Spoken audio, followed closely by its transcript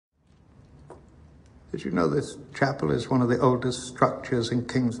Did you know this chapel is one of the oldest structures in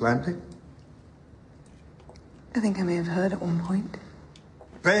King's Landing? I think I may have heard at one point.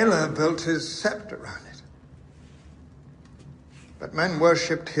 Baylor built his scepter around it. But men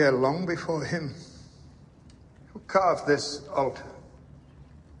worshipped here long before him. Who carved this altar?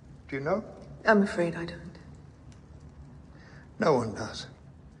 Do you know? I'm afraid I don't. No one does.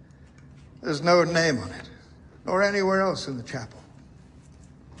 There's no name on it, nor anywhere else in the chapel.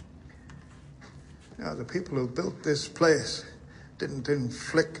 Now, the people who built this place didn't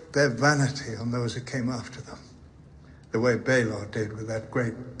inflict their vanity on those who came after them, the way Baylor did with that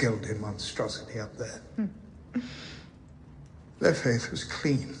great gilded monstrosity up there. Their faith was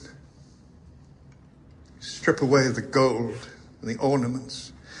clean. Strip away the gold and the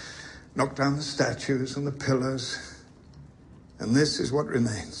ornaments, knock down the statues and the pillars, and this is what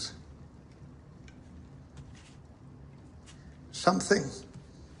remains. Something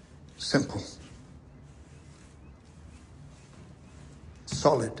simple,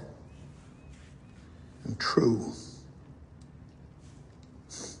 solid, and true.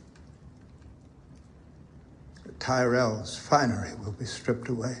 The Tyrell's finery will be stripped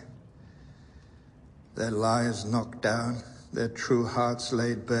away, their lies knocked down, their true hearts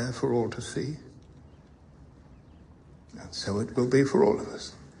laid bare for all to see. And so it will be for all of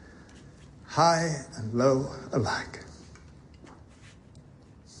us, high and low alike.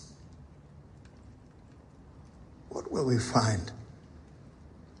 What will we find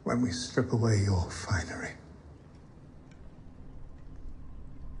when we strip away your finery?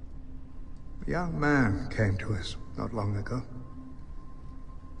 A young man came to us not long ago,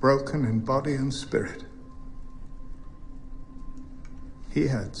 broken in body and spirit. He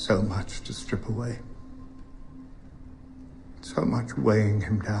had so much to strip away, so much weighing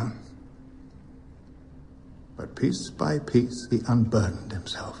him down. But piece by piece, he unburdened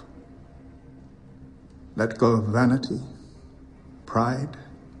himself. Let go of vanity, pride,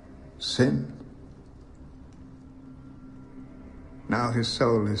 sin. Now his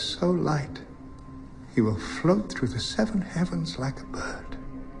soul is so light, he will float through the 7 heavens like a bird.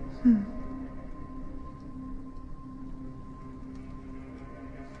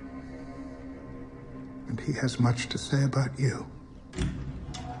 And he has much to say about you.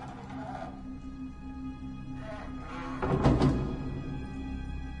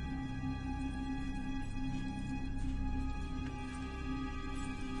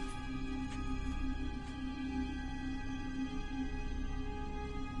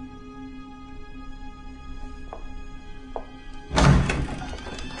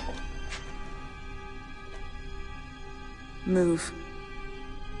 Move.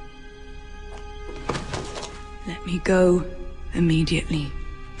 Let me go immediately.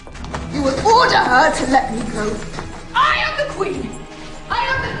 You will order her to let me go. I am the queen! I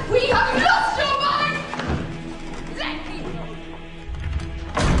am the queen! Have you lost your mind? Let me go!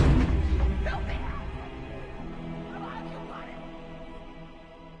 Help me!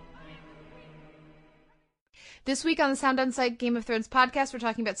 This week on the Sound On Sight Game of Thrones podcast, we're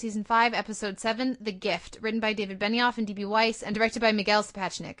talking about Season 5, Episode 7, The Gift, written by David Benioff and D.B. Weiss, and directed by Miguel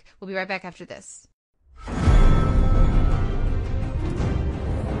Sapochnik. We'll be right back after this.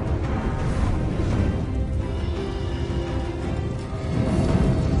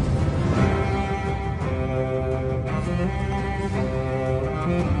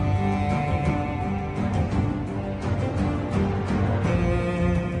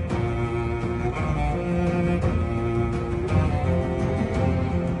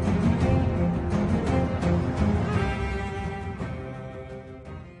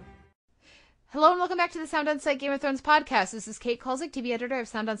 Hello and welcome back to the Sound On Sight Game of Thrones podcast. This is Kate Kulzick, TV editor of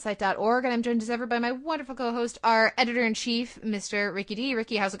soundonsight.org, and I'm joined as ever by my wonderful co-host, our editor-in-chief, Mr. Ricky D.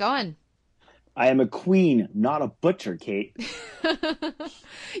 Ricky, how's it going? I am a queen, not a butcher, Kate.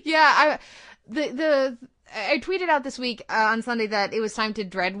 Yeah, I tweeted out this week on Sunday that it was time to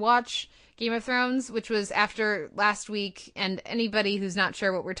dread watch Game of Thrones, which was after last week, and anybody who's not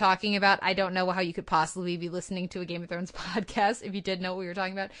sure what we're talking about, I don't know how you could possibly be listening to a Game of Thrones podcast if you did know what we were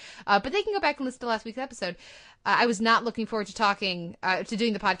talking about, but they can go back and listen to last week's episode. I was not looking forward to doing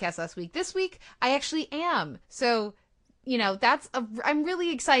the podcast last week. This week, I actually am, so, you know, I'm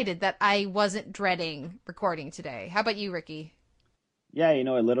really excited that I wasn't dreading recording today. How about you, Ricky? Yeah, I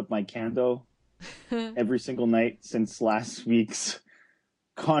lit up my candle every single night since last week's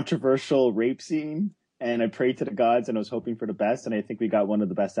controversial rape scene, and I prayed to the gods and I was hoping for the best, and I think we got one of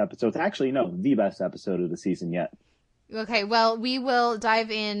the best episodes. Actually, no, the best episode of the season yet. Okay, well, we will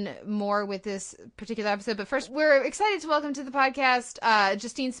dive in more with this particular episode, but first, we're excited to welcome to the podcast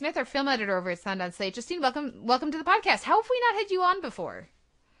Justine Smith, our film editor over at Sound On Sight. Justine, welcome to the podcast. How have we not had you on before?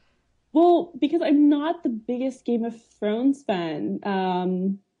 Well, because I'm not the biggest Game of Thrones fan.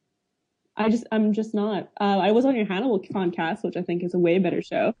 I'm just not. I was on your Hannibal podcast, which I think is a way better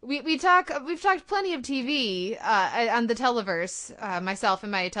show. We've talked plenty of TV on the Televerse, myself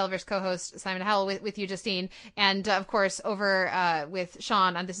and my Televerse co-host Simon Howell with you, Justine, and of course over with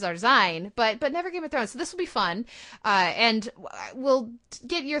Sean on This Is Our Design, but never Game of Thrones. So this will be fun, and we'll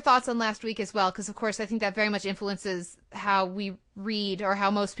get your thoughts on last week as well, because of course I think that very much influences how we read, or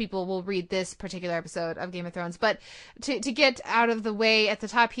how most people will read this particular episode of Game of Thrones. But to get out of the way at the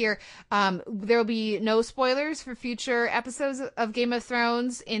top here, there will be no spoilers for future episodes of Game of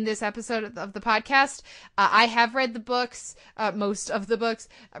Thrones in this episode of the podcast. I have read the books, most of the books.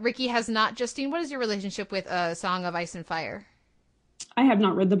 Ricky has not. Justine, what is your relationship with A Song of Ice and Fire? I have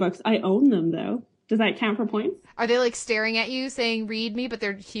not read the books. I own them, though. Does that count for points? Are they like staring at you saying, read me, but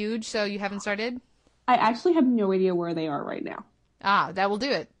they're huge, so you haven't started? I actually have no idea where they are right now. Ah, that will do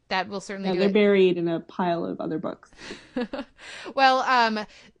it. That will certainly do it. They're buried in a pile of other books. Well,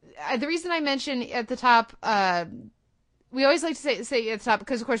 the reason I mentioned at the top, we always like to say at the top,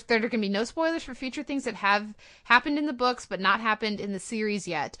 because of course there are going to be no spoilers for future things that have happened in the books but not happened in the series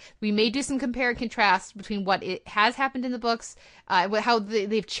yet. We may do some compare and contrast between what it has happened in the books, how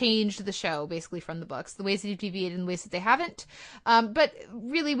they've changed the show basically from the books, the ways that they've deviated and the ways that they haven't. But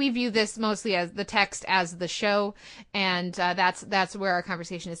really we view this mostly as the text as the show, and that's where our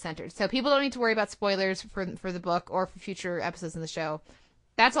conversation is centered. So people don't need to worry about spoilers for the book or for future episodes in the show.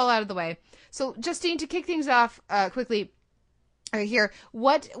 That's all out of the way. So Justine, to kick things off quickly, here,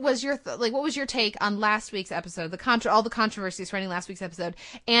 what was your what was your take on last week's episode? All the controversy surrounding last week's episode,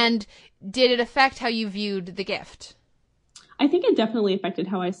 and did it affect how you viewed The Gift? I think it definitely affected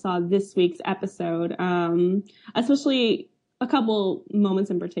how I saw this week's episode, especially a couple moments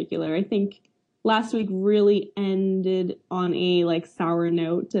in particular. I think last week really ended on a sour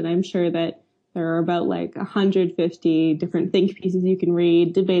note, and I'm sure that there are about 150 different think pieces you can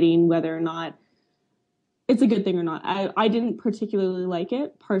read debating whether or not it's a good thing or not. I didn't particularly like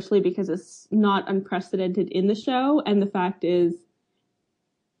it, partially because it's not unprecedented in the show. And the fact is,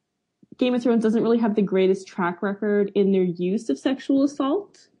 Game of Thrones doesn't really have the greatest track record in their use of sexual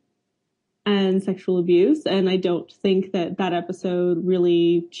assault and sexual abuse. And I don't think that episode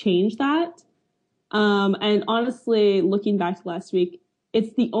really changed that. And honestly, looking back to last week,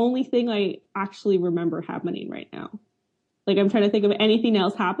 it's the only thing I actually remember happening right now. I'm trying to think of anything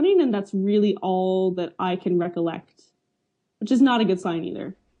else happening, and that's really all that I can recollect, which is not a good sign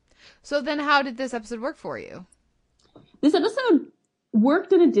either. So then how did this episode work for you? This episode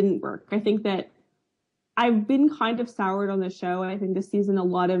worked and it didn't work. I think that I've been kind of soured on the show. I think this season a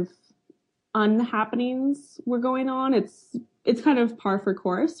lot of unhappenings were going on. It's kind of par for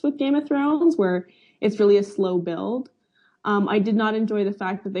course with Game of Thrones, where it's really a slow build. I did not enjoy the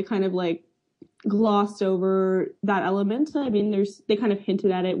fact that they kind of glossed over that element. I mean, they kind of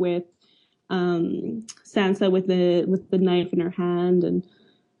hinted at it with Sansa with the knife in her hand,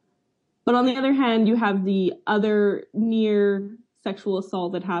 but on the other hand, you have the other near sexual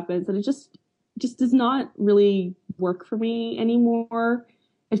assault that happens, and it just does not really work for me anymore.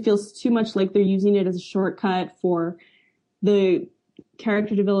 It feels too much like they're using it as a shortcut for the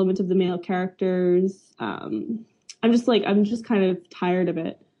character development of the male characters. I'm just kind of tired of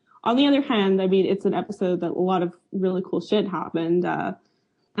it. On the other hand, I mean, it's an episode that a lot of really cool shit happened.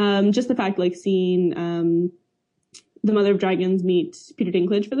 Just the fact, seeing the Mother of Dragons meet Peter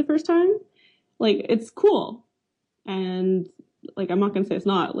Dinklage for the first time, it's cool. And, I'm not going to say it's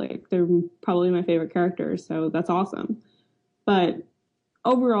not. They're probably my favorite characters, so that's awesome. But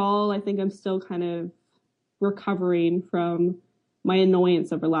overall, I think I'm still kind of recovering from my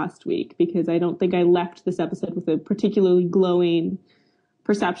annoyance over last week, because I don't think I left this episode with a particularly glowing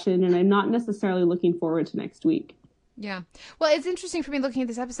perception, and I'm not necessarily looking forward to next week. Yeah. Well, it's interesting for me looking at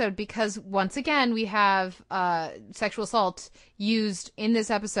this episode because once again we have sexual assault used in this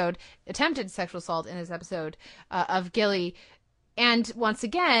episode, attempted sexual assault in this episode of Gilly, and once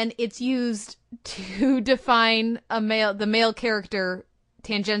again it's used to define the male character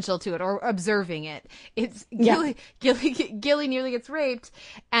tangential to it or observing it. It's Gilly nearly gets raped,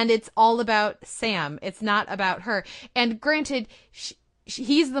 and it's all about Sam. It's not about her. And granted,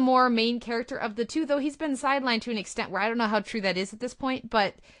 he's the more main character of the two, though he's been sidelined to an extent where I don't know how true that is at this point,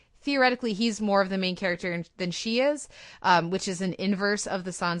 but theoretically he's more of the main character than she is, which is an inverse of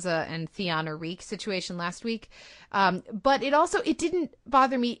the Sansa and Theon or Reek situation last week. But it didn't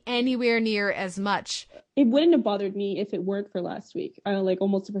bother me anywhere near as much. It wouldn't have bothered me if it weren't for last week.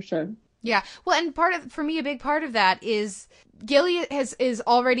 Almost for sure. Yeah. Well, and for me, a big part of that is Gilly is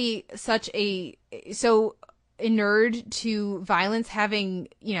already so inured to violence, having,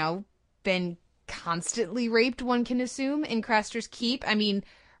 been constantly raped, one can assume, in Craster's Keep. I mean,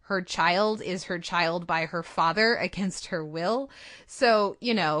 her child is her child by her father against her will. So,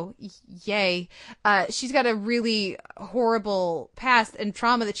 yay. She's got a really horrible past and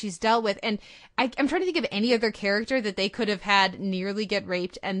trauma that she's dealt with. And I'm trying to think of any other character that they could have had nearly get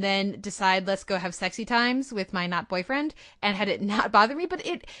raped and then decide, let's go have sexy times with my not boyfriend, and had it not bother me. But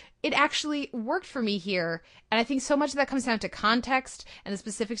it actually worked for me here. And I think so much of that comes down to context and the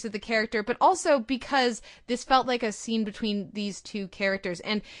specifics of the character, but also because this felt like a scene between these two characters.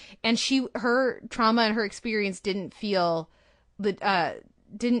 And her trauma and her experience didn't feel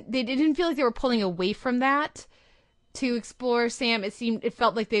didn't feel like they were pulling away from that to explore Sam. It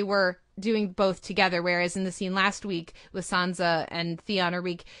felt like they were doing both together, whereas in the scene last week with Sansa and Theon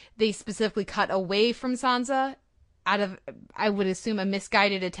Erwijk, they specifically cut away from Sansa out of, I would assume, a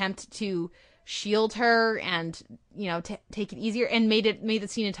misguided attempt to shield her and take it easier, and made the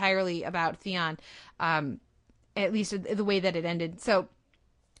scene entirely about Theon, at least the way that it ended. So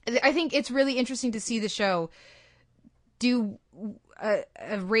I think it's really interesting to see the show do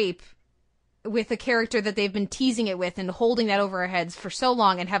a rape with a character that they've been teasing it with and holding that over our heads for so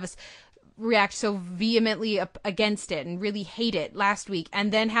long, and have us react so vehemently against it and really hate it last week,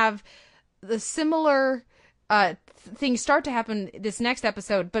 and then have the similar things start to happen this next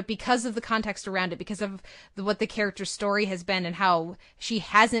episode, but because of the context around it, because of what the character's story has been and how she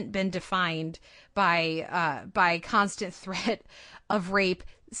hasn't been defined by constant threat of rape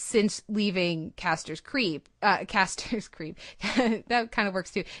since leaving Caster's Creep, that kind of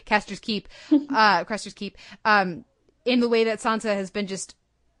works too. Caster's Keep, Caster's Keep, in the way that Sansa has been just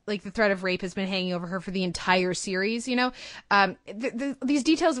like the threat of rape has been hanging over her for the entire series. These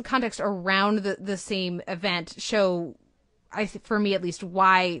details of context around the same event show, for me at least,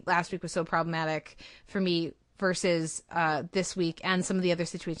 why last week was so problematic for me versus this week and some of the other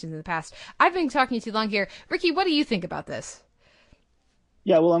situations in the past. I've been talking too long here. Ricky, what do you think about this?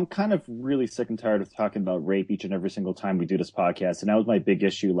 Yeah, well, I'm kind of really sick and tired of talking about rape each and every single time we do this podcast. And that was my big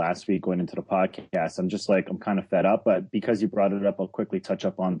issue last week going into the podcast. I'm kind of fed up. But because you brought it up, I'll quickly touch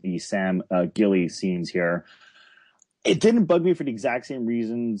up on the Sam Gilly scenes here. It didn't bug me for the exact same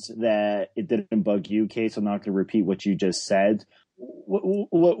reasons that it didn't bug you, Kate. So I'm not going to repeat what you just said.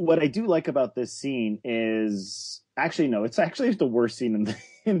 What I do like about this scene is it's actually the worst scene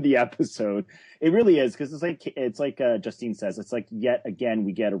in the episode. It really is, because it's like Justine says, it's like yet again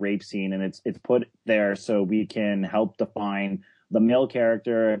we get a rape scene, and it's put there so we can help define the male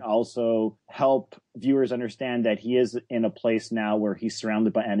character and also help viewers understand that he is in a place now where he's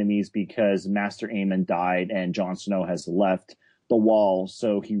surrounded by enemies because Master Aemon died and Jon Snow has left the wall,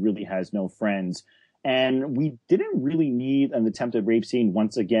 so he really has no friends. And we didn't really need an attempted rape scene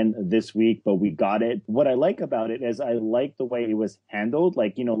once again this week, but we got it. What I like about it is I like the way it was handled.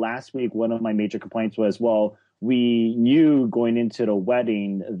 Last week, one of my major complaints was, well, we knew going into the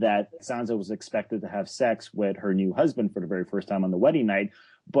wedding that Sansa was expected to have sex with her new husband for the very first time on the wedding night,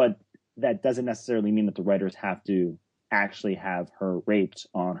 but that doesn't necessarily mean that the writers have to actually have her raped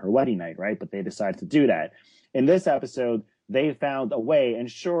on her wedding night, right? But they decided to do that. In this episode, they found a way,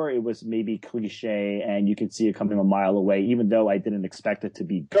 and sure, it was maybe cliche and you could see it coming a mile away, even though I didn't expect it to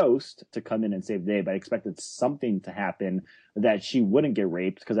be Ghost to come in and save the day, but I expected something to happen that she wouldn't get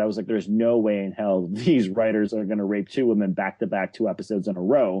raped, because I was like, there's no way in hell these writers are going to rape two women back-to-back 2 episodes in a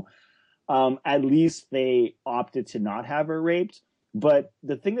row. At least they opted to not have her raped. But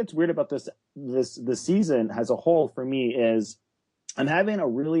the thing that's weird about this season as a whole for me is I'm having a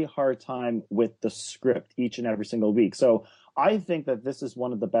really hard time with the script each and every single week. So I think that this is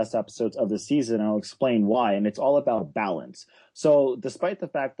one of the best episodes of the season, and I'll explain why. And it's all about balance. So despite the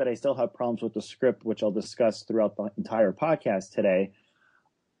fact that I still have problems with the script, which I'll discuss throughout the entire podcast today,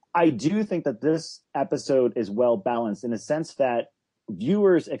 I do think that this episode is well balanced in a sense that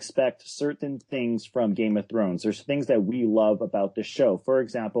viewers expect certain things from Game of Thrones. There's things that we love about the show. For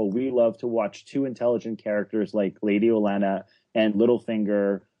example, we love to watch two intelligent characters like Lady Olenna and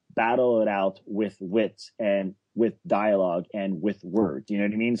Littlefinger battle it out with wit and with dialogue and with words. You know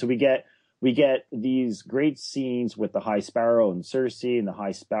what I mean? So we get these great scenes with the High Sparrow and Cersei, and the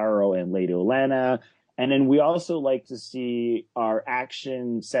High Sparrow and Lady Olenna. And then we also like to see our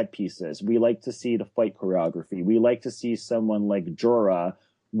action set pieces. We like to see the fight choreography. We like to see someone like Jorah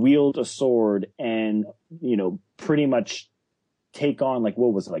wield a sword and, pretty much take on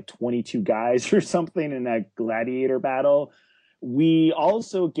 22 guys or something in that gladiator battle. We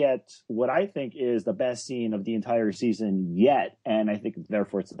also get what I think is the best scene of the entire season yet, and I think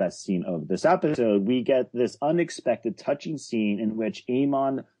therefore it's the best scene of this episode. We get this unexpected, touching scene in which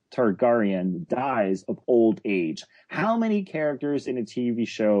Aemon Targaryen dies of old age. How many characters in a TV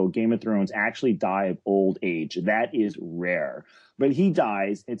show, Game of Thrones, actually die of old age? That is rare. But he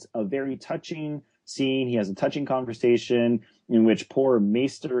dies. It's a very touching scene. He has a touching conversation in which poor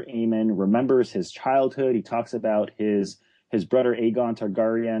Maester Aemon remembers his childhood. He talks about his brother Aegon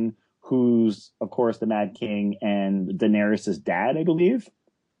Targaryen, who's, of course, the Mad King and Daenerys' dad, I believe.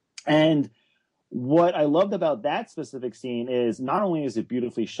 And what I loved about that specific scene is not only is it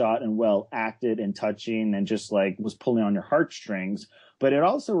beautifully shot and well acted and touching and just like was pulling on your heartstrings, but it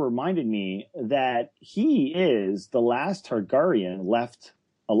also reminded me that he is the last Targaryen left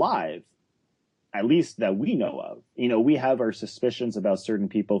alive, at least that we know of. You know, we have our suspicions about certain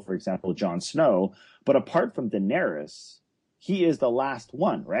people, for example, Jon Snow, but apart from Daenerys, he is the last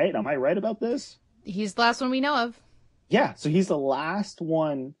one, right? Am I right about this? He's the last one we know of. Yeah, so he's the last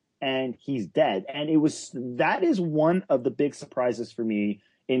one and he's dead. And that is one of the big surprises for me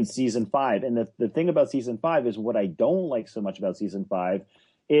in season 5. And the thing about season 5 is what I don't like so much about season 5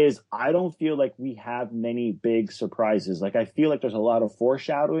 is I don't feel like we have many big surprises. Like I feel like there's a lot of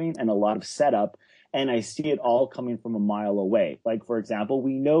foreshadowing and a lot of setup, and I see it all coming from a mile away. Like, for example,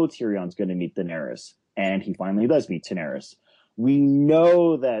 we know Tyrion's going to meet Daenerys, and he finally does meet Daenerys. We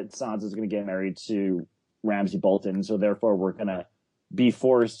know that Sansa's going to get married to Ramsay Bolton, so therefore we're going to be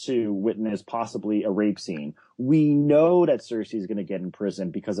forced to witness possibly a rape scene. We know that Cersei is going to get in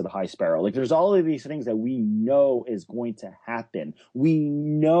prison because of the High Sparrow. Like, there's all of these things that we know is going to happen. We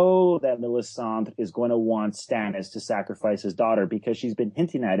know that Melisandre is going to want Stannis to sacrifice his daughter because she's been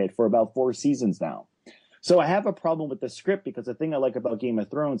hinting at it for about 4 seasons now. So I have a problem with the script because the thing I like about Game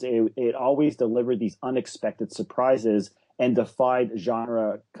of Thrones, it always delivered these unexpected surprises and defied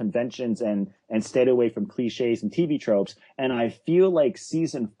genre conventions and stayed away from cliches and TV tropes. And I feel like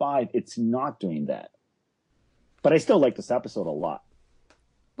season 5, it's not doing that. But I still like this episode a lot.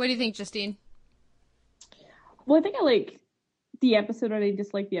 What do you think, Justine? Well, I think I like the episode, and I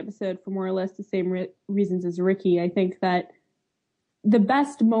dislike the episode for more or less the same reasons as Ricky. I think that the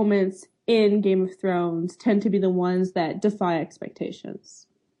best moments in Game of Thrones tend to be the ones that defy expectations.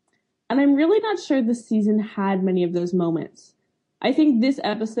 And I'm really not sure this season had many of those moments. I think this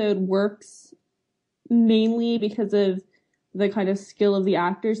episode works mainly because of the kind of skill of the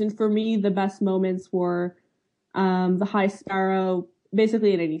actors. And for me, the best moments were the High Sparrow,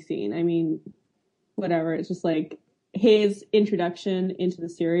 basically in any scene. I mean, whatever. It's just like his introduction into the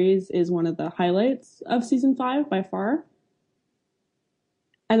series is one of the highlights of season 5 by far.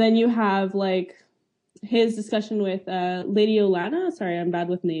 And then you have like his discussion with Lady Olenna. Sorry, I'm bad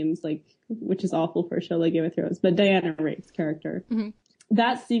with names, like, which is awful for a show like Game of Thrones, but Diana Riggs' character. Mm-hmm.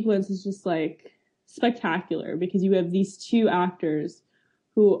 That sequence is just like spectacular because you have these two actors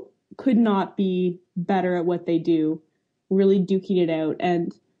who could not be better at what they do, really duking it out.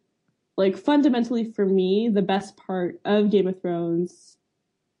 And like fundamentally for me, the best part of Game of Thrones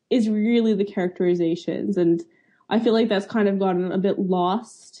is really the characterizations. And I feel like that's kind of gotten a bit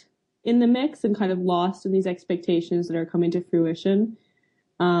lost in the mix and kind of lost in these expectations that are coming to fruition.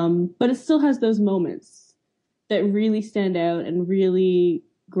 But it still has those moments that really stand out and really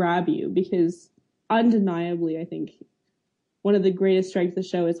grab you because undeniably, I think one of the greatest strengths of the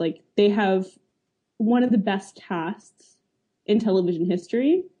show is like they have one of the best casts in television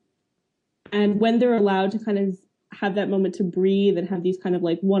history. And when they're allowed to kind of have that moment to breathe and have these kind of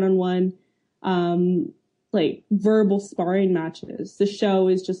like one-on-one, like verbal sparring matches, the show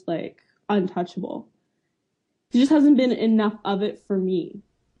is just like untouchable. There just hasn't been enough of it for me.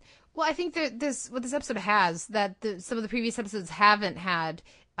 Well, I think that what this episode has that some of the previous episodes haven't had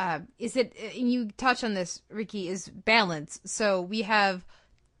is that, and you touch on this, Ricky, is balance. So we have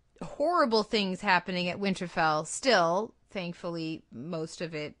horrible things happening at Winterfell still. Thankfully, most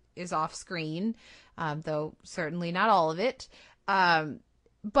of it is off screen, though certainly not all of it.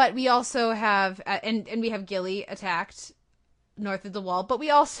 But we also have, and we have Gilly attacked north of the Wall, but we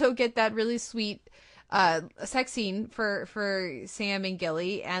also get that really sweet sex scene for Sam and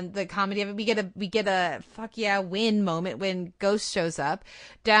Gilly, and the comedy of it. We get a fuck yeah win moment when Ghost shows up.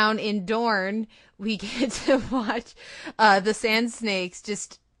 Down in Dorne, we get to watch the Sand Snakes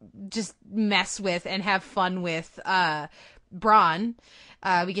just mess with and have fun with Bronn.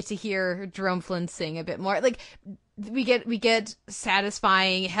 We get to hear Jerome Flynn sing a bit more. Like we get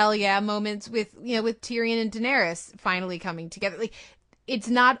satisfying hell yeah moments with Tyrion and Daenerys finally coming together. Like it's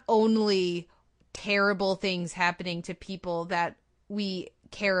not only terrible things happening to people that we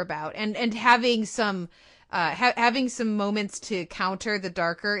care about, and having some having some moments to counter the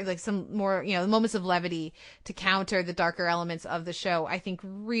darker, like some more moments of levity to counter the darker elements of the show, I think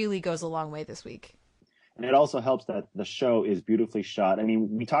really goes a long way this week. And it also helps that the show is beautifully shot. I mean,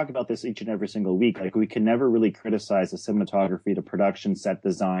 we talk about this each and every single week. Like, we can never really criticize the cinematography, the production, set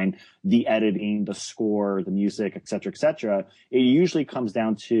design, the editing, the score, the music, et cetera, et cetera. It usually comes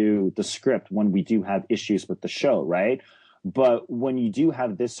down to the script when we do have issues with the show, right? But when you do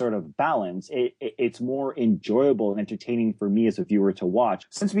have this sort of balance, it's more enjoyable and entertaining for me as a viewer to watch.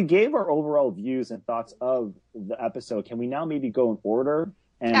 Since we gave our overall views and thoughts of the episode, can we now maybe go in order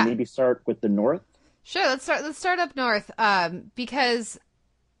and maybe start with the North? Sure, let's start up north, because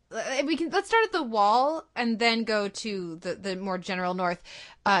let's start at the Wall and then go to the more general north.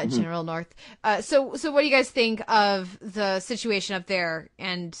 General north. So what do you guys think of the situation up there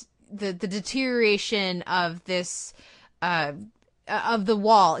and the deterioration of this of the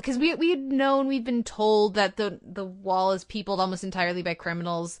Wall? Because we've been told that the Wall is peopled almost entirely by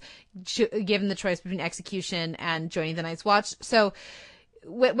criminals, given the choice between execution and joining the Night's Watch. So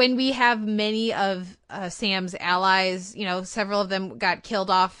when we have many of Sam's allies, several of them got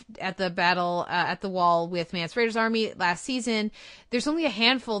killed off at the battle at the Wall with Mance Rayder's army last season, there's only a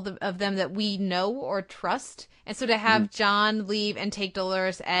handful of them that we know or trust. And so to have John leave and take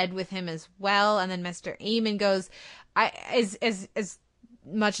Dolores Ed with him as well, and then Mr. Aemon goes, as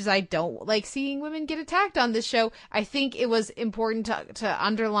much as I don't like seeing women get attacked on this show, I think it was important to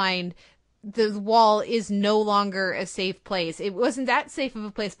underline the Wall is no longer a safe place. It wasn't that safe of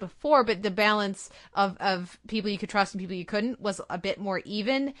a place before, but the balance of people you could trust and people you couldn't was a bit more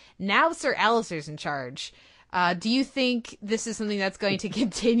even. Now Sir Alistair's in charge. Do you think this is something that's going to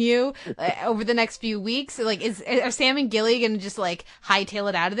continue over the next few weeks? Like, are Sam and Gilly going to just hightail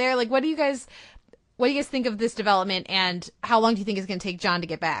it out of there? Like, what do you guys think of this development, and how long do you think it's going to take John to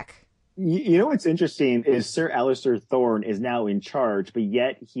get back? You know what's interesting is Sir Alistair Thorne is now in charge, but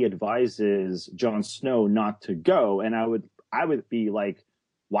yet he advises Jon Snow not to go. And I would be like,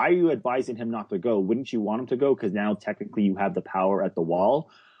 why are you advising him not to go? Wouldn't you want him to go? Because now technically you have the power at the Wall.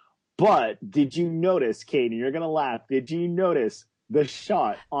 But did you notice, Kate, and you're going to laugh, did you notice the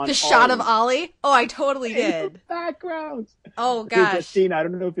shot on the shot of Ollie? Oh, I totally did. In the background. Oh, gosh. Christine, I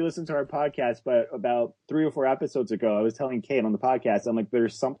don't know if you listened to our podcast, but about 3 or 4 episodes ago, I was telling Kate on the podcast, I'm like,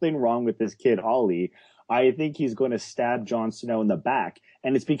 there's something wrong with this kid, Ollie. I think he's going to stab Jon Snow in the back.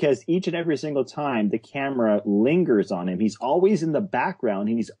 And it's because each and every single time the camera lingers on him, he's always in the background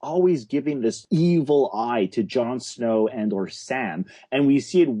and he's always giving this evil eye to Jon Snow and or Sam. And we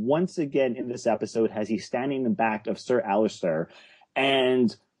see it once again in this episode as he's standing in the back of Sir Alistair.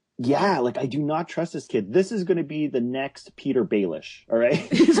 And yeah, I do not trust this kid. This is going to be the next Peter Baelish, all right?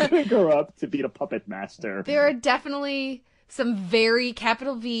 He's going to grow up to be a puppet master. There are definitely some very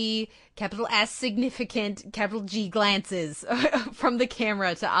capital V, capital S significant, capital G glances from the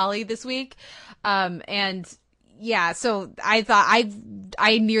camera to Ollie this week. And yeah, so I thought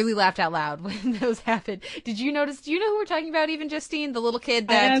I nearly laughed out loud when those happened. Did you notice? Do you know who we're talking about? Even Justine, the little kid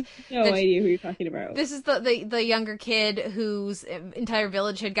that I have no idea who you're talking about. This is the younger kid whose entire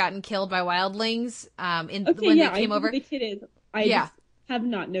village had gotten killed by wildlings. When they came over. The kid is. I just have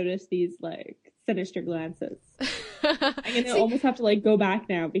not noticed these sinister glances. I'm gonna almost have to go back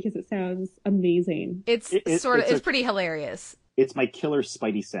now because it sounds amazing. It's pretty hilarious. It's my killer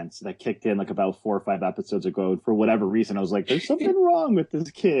Spidey sense that kicked in about 4 or 5 episodes ago. And for whatever reason, I was like, there's something wrong with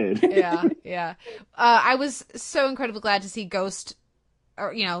this kid. Yeah. I was so incredibly glad to see Ghost,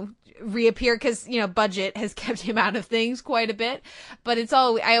 reappear because, budget has kept him out of things quite a bit. But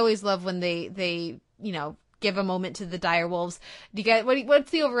I always love when they give a moment to the direwolves. Do you guys, what's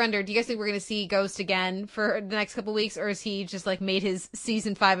the over-under? Do you guys think we're going to see Ghost again for the next couple of weeks? Or is he just made his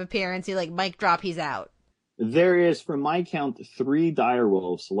season 5 appearance? He mic drop, he's out. There is, from my count, 3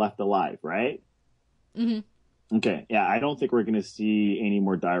 direwolves left alive, right? Mm-hmm. Okay, yeah, I don't think we're going to see any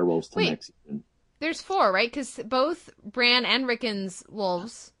more direwolves till next season. There's 4, right? Because both Bran and Rickon's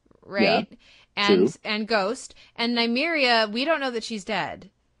wolves, right? Yeah, and Ghost. And Nymeria, we don't know that she's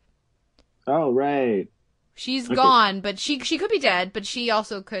dead. Oh, right. She's gone, but she could be dead, but she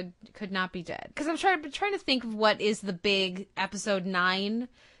also could not be dead. Because I'm trying to think of what is the big episode 9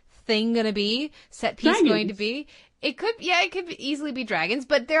 thing going to be, set piece dragons. Going to be. It could easily be dragons,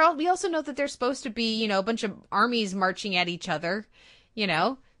 but we also know that there's supposed to be, a bunch of armies marching at each other,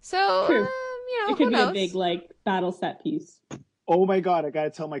 so, true. It could who be knows? a big, battle set piece. Oh my God, I gotta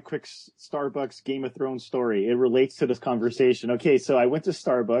tell my quick Starbucks Game of Thrones story. It relates to this conversation. Okay, so I went to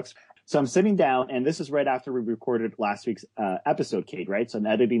Starbucks. So I'm sitting down, and this is right after we recorded last week's episode, Kate, right? So I'm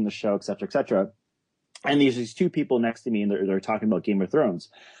editing the show, et cetera, et cetera. And there's these 2 people next to me, and they're talking about Game of Thrones.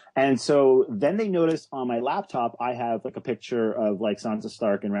 And so then they noticed on my laptop, I have a picture of Sansa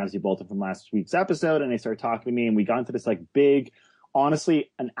Stark and Ramsay Bolton from last week's episode. And they started talking to me, and we got into this big honestly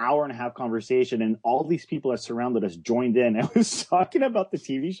an hour and a half conversation, and all these people that surrounded us joined in and was talking about the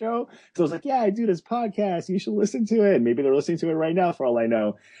TV show. So I was like, yeah, I do this podcast. You should listen to it. Maybe they're listening to it right now for all I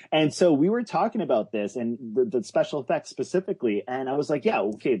know. And so we were talking about this and the special effects specifically. And I was like, yeah,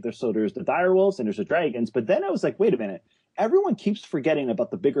 okay, there's the direwolves and there's the dragons. But then I was like, wait a minute. Everyone keeps forgetting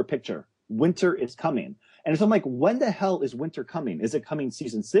about the bigger picture. Winter is coming. And so I'm like, when the hell is winter coming? Is it coming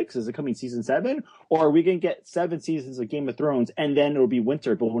season 6? Is it coming season 7? Or are we going to get 7 seasons of Game of Thrones and then it'll be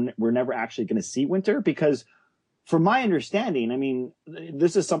winter, but we're never actually going to see winter? Because from my understanding, I mean,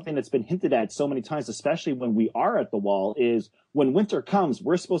 this is something that's been hinted at so many times, especially when we are at the Wall, is when winter comes,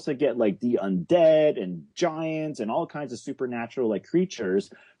 we're supposed to get like the undead and giants and all kinds of supernatural like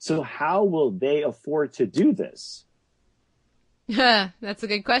creatures. So how will they afford to do this? That's a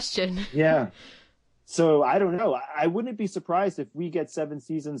good question. Yeah. So I don't know. I wouldn't be surprised if we get 7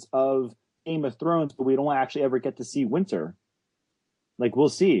 seasons of Game of Thrones, but we don't actually ever get to see winter. Like, we'll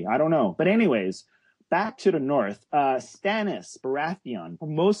see. I don't know. But anyways, back to the north. Stannis Baratheon,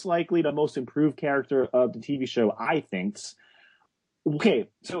 most likely the most improved character of the TV show, I think. Okay,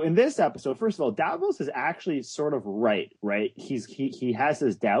 so in this episode, first of all, Davos is actually sort of right? He has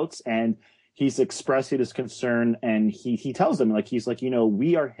his doubts, and he's expressing his concern, and he tells them, he's like,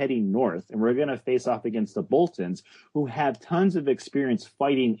 we are heading north and we're going to face off against the Boltons, who have tons of experience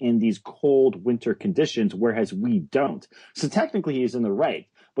fighting in these cold winter conditions, whereas we don't. So technically he's in the right,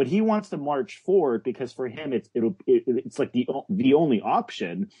 but he wants to march forward because for him, it's like the only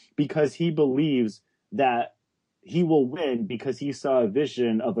option, because he believes that he will win because he saw a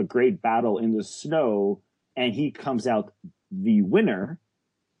vision of a great battle in the snow and he comes out the winner.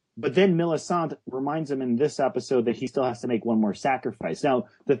 But then Melisandre reminds him in this episode that he still has to make one more sacrifice. Now,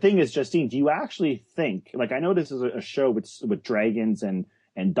 the thing is, Justine, do you actually think, I know this is a show with dragons and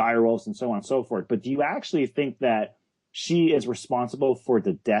direwolves and so on and so forth, but do you actually think that she is responsible for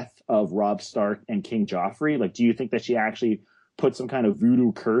the death of Robb Stark and King Joffrey? Do you think that she actually put some kind of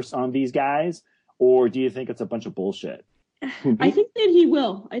voodoo curse on these guys? Or do you think it's a bunch of bullshit? I think that he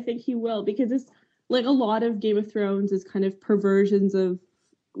will. I think he will, because it's a lot of Game of Thrones is kind of perversions of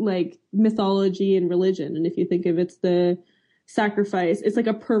mythology and religion. And if you think of it's the sacrifice, it's like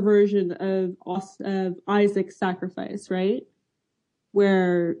a perversion of Isaac's sacrifice, right?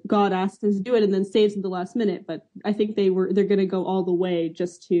 Where God asked him to do it and then saves him the last minute. But I think they're going to go all the way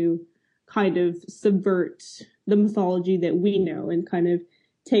just to kind of subvert the mythology that we know and kind of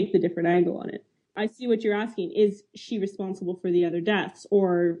take the different angle on it. I see what you're asking. Is she responsible for the other deaths,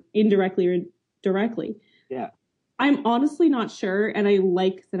 or indirectly or directly? Yeah. I'm honestly not sure, and I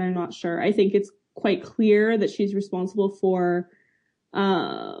like that I'm not sure. I think it's quite clear that she's responsible for.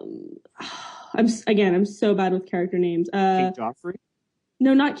 I'm so bad with character names. King Joffrey?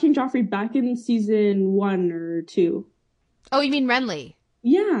 No, not King Joffrey. Back in season 1 or 2. Oh, you mean Renly?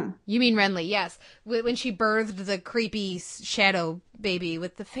 Yeah. You mean Renly? Yes. When she birthed the creepy shadow baby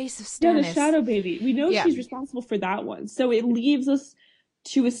with the face of Stannis. Yeah, the shadow baby. We know she's responsible for that one, so it leaves us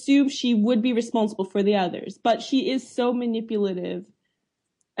to assume she would be responsible for the others. But she is so manipulative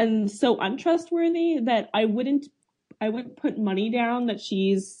and so untrustworthy that I wouldn't put money down that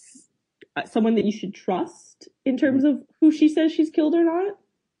she's someone that you should trust in terms of who she says she's killed or not.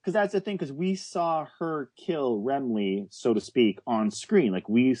 Because that's the thing, because we saw her kill Renly, so to speak, on screen.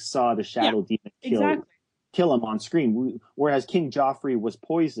 We saw the Shadow Demon kill him on screen. Whereas King Joffrey was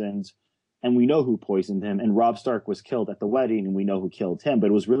poisoned, and we know who poisoned him, and Robb Stark was killed at the wedding, and we know who killed him,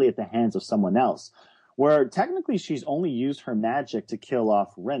 but it was really at the hands of someone else. Where technically she's only used her magic to kill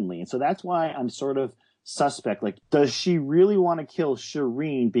off Renly. And so that's why I'm sort of suspect. Does she really want to kill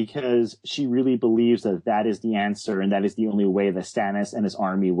Shireen because she really believes that is the answer and that is the only way that Stannis and his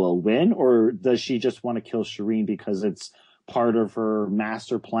army will win? Or does she just want to kill Shireen because it's part of her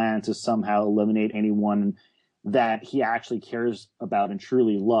master plan to somehow eliminate anyone that he actually cares about and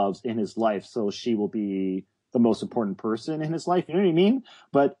truly loves in his life, so she will be the most important person in his life? You know what I mean?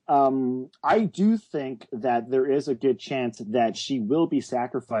 But I do think that there is a good chance that she will be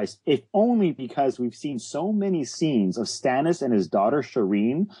sacrificed, if only because we've seen so many scenes of Stannis and his daughter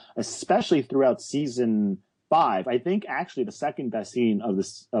Shireen, especially throughout season 5. I think actually the second best scene of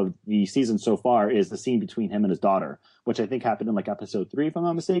the season so far is the scene between him and his daughter, which I think happened in episode 3, if I'm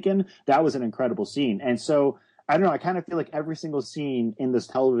not mistaken. That was an incredible scene. And so I don't know, I kind of feel like every single scene in this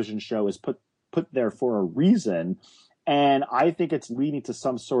television show is put there for a reason, and I think it's leading to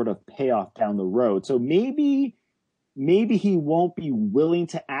some sort of payoff down the road. So maybe he won't be willing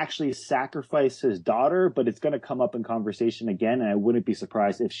to actually sacrifice his daughter, but it's going to come up in conversation again, and I wouldn't be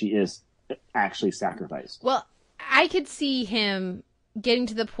surprised if she is actually sacrificed. Well, I could see him getting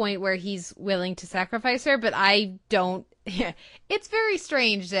to the point where he's willing to sacrifice her, but I don't. It's very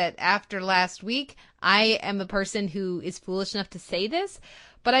strange that after last week, I am a person who is foolish enough to say this,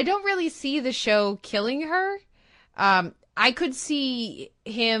 but I don't really see the show killing her. I could see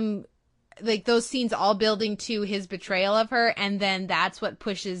him, like, those scenes all building to his betrayal of her, and then that's what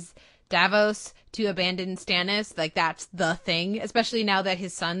pushes Davos to abandon Stannis. Like, that's the thing, especially now that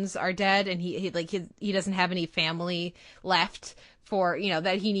his sons are dead and he doesn't have any family left for,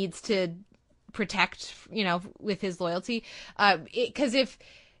 that he needs to protect, with his loyalty. Because if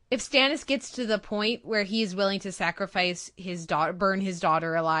Stannis gets to the point where he is willing to sacrifice his daughter, burn his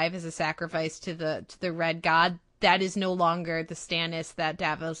daughter alive as a sacrifice to the Red God, that is no longer the Stannis that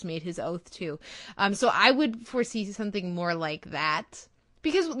Davos made his oath to. So I would foresee something more like that.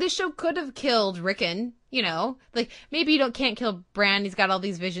 Because this show could have killed Rickon, like, maybe you can't kill Bran, he's got all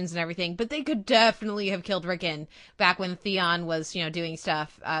these visions and everything, but they could definitely have killed Rickon back when Theon was, doing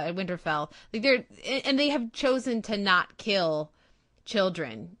stuff at Winterfell. Like, and they have chosen to not kill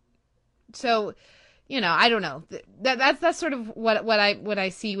children. So, I don't know. That's sort of what I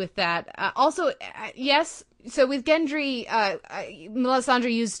see with that. Also, yes. So with Gendry,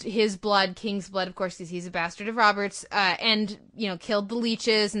 Melisandre used his blood, King's blood, of course, because he's a bastard of Robert's, and, killed the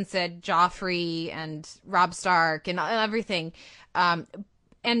leeches and said Joffrey and Robb Stark and everything.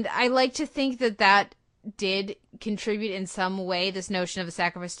 And I like to think that did contribute in some way, this notion of a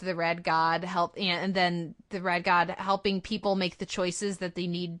sacrifice to the Red God, and then the Red God helping people make the choices that they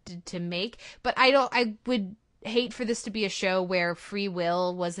need to make. But I would hate for this to be a show where free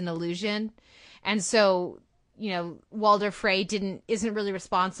will was an illusion. And so, Walder Frey isn't really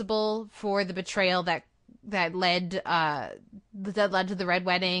responsible for the betrayal that led to the Red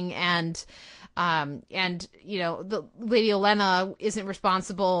Wedding, and the Lady Olenna isn't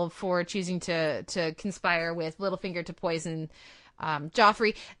responsible for choosing to conspire with Littlefinger to poison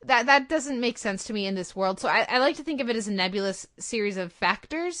Joffrey. That doesn't make sense to me in this world. So I like to think of it as a nebulous series of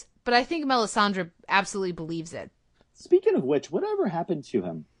factors, but I think Melisandre absolutely believes it. Speaking of which, whatever happened to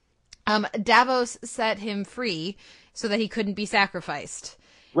him? Davos set him free so that he couldn't be sacrificed.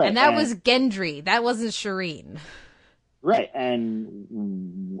 Right, and that was Gendry. That wasn't Shireen. Right.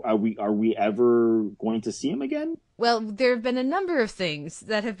 And are we ever going to see him again? Well, there have been a number of things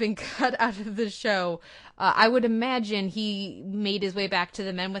that have been cut out of the show. I would imagine he made his way back to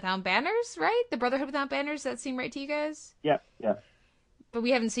the Men Without Banners, right? The Brotherhood Without Banners. That seem right to you guys? Yeah. But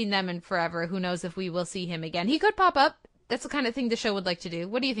we haven't seen them in forever. Who knows if we will see him again? He could pop up. That's the kind of thing the show would like to do.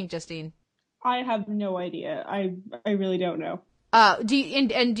 What do you think, Justine? I have no idea. I really don't know. Do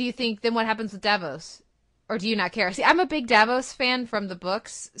you think then what happens with Davos? Or do you not care? See, I'm a big Davos fan from the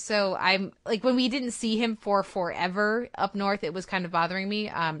books, so I'm like, when we didn't see him for forever up north, it was kind of bothering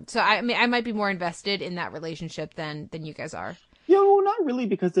me. So I might be more invested in that relationship than you guys are. Yeah, well, not really,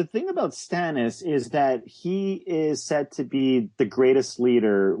 because the thing about Stannis is that he is said to be the greatest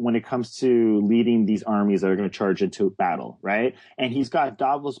leader when it comes to leading these armies that are going to charge into battle, right? And he's got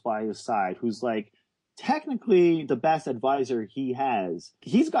Davos by his side, who's like technically the best advisor he has.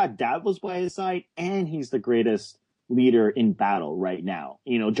 He's got Davos by his side, and he's the greatest leader in battle right now.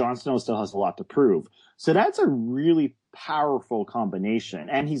 Jon Snow still has a lot to prove. So that's a really powerful combination.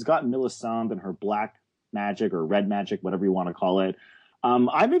 And he's got Melisandre and her black magic or red magic, whatever you want to call it.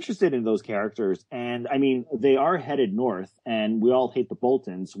 I'm interested in those characters. And I mean, they are headed north, and we all hate the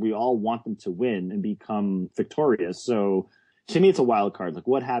Boltons. We all want them to win and become victorious. So to me, it's a wild card. Like,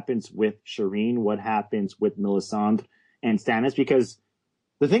 what happens with Shireen? What happens with Melisandre and Stannis? Because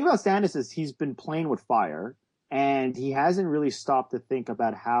the thing about Stannis is he's been playing with fire, and he hasn't really stopped to think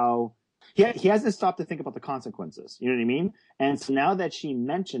about how he hasn't stopped to think about the consequences. You know what I mean? And so now that she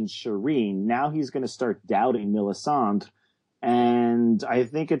mentions Shireen, now he's going to start doubting Melisandre. And I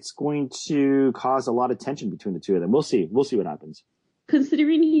think it's going to cause a lot of tension between the two of them. We'll see. We'll see what happens.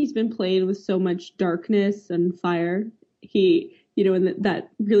 Considering he's been playing with so much darkness and fire, he, in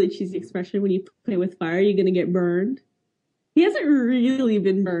that really cheesy expression, when you play with fire, you're going to get burned. He hasn't really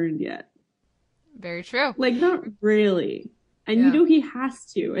been burned yet. Very true. Like, not really. And he has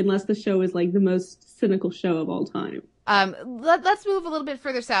to, unless the show is like the most cynical show of all time. Let's move a little bit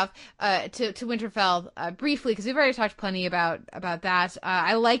further south to Winterfell briefly, because we've already talked plenty about that.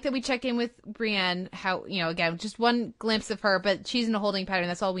 I like that we check in with Brienne. How again, just one glimpse of her, but she's in a holding pattern.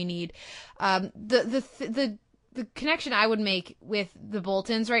 That's all we need. The connection I would make with the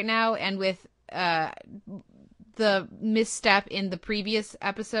Boltons right now, and with the misstep in the previous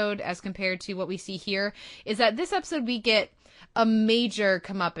episode as compared to what we see here, is that this episode we get a major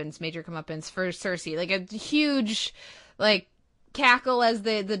comeuppance for Cersei, like a huge, like, cackle as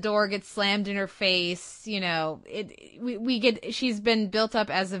the door gets slammed in her face. She's been built up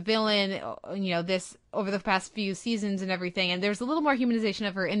as a villain, this over the past few seasons and everything. And there's a little more humanization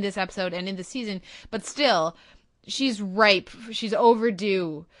of her in this episode and in the season, but still, she's ripe. She's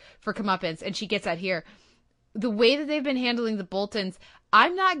overdue for comeuppance, and she gets that here. The way that they've been handling the Boltons,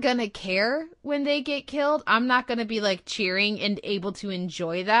 I'm not gonna care when they get killed. I'm not gonna be like cheering and able to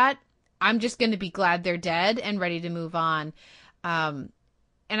enjoy that. I'm just gonna be glad they're dead and ready to move on. And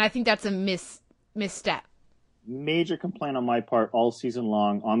I think that's a misstep. Major complaint on my part all season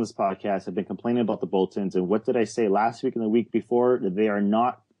long on this podcast. I've been complaining about the Boltons, and what did I say last week and the week before? That they are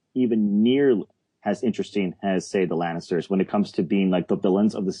not even nearly as interesting as, say, the Lannisters when it comes to being like the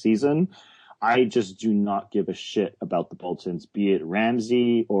villains of the season. I just do not give a shit about the Boltons, be it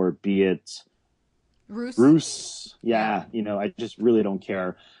Ramsay or be it Roose. Yeah, I just really don't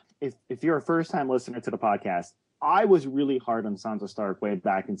care. If you're a first-time listener to the podcast, I was really hard on Sansa Stark way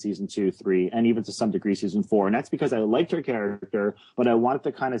back in season 2, 3, and even to some degree season 4. And that's because I liked her character, but I wanted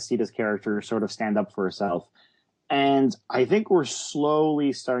to kind of see this character sort of stand up for herself. And I think we're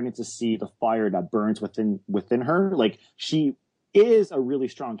slowly starting to see the fire that burns within her. Like, she is a really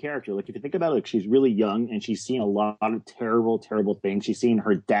strong character. Like, if you think about it, like, she's really young and she's seen a lot of terrible, terrible things. She's seen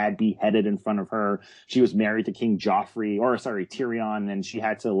her dad beheaded in front of her. She was married to Tyrion, and she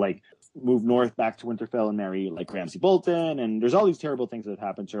had to, like, move north back to Winterfell and marry, like, Ramsay Bolton. And there's all these terrible things that have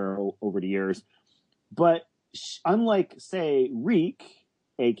happened to her over the years. But unlike, say, Reek,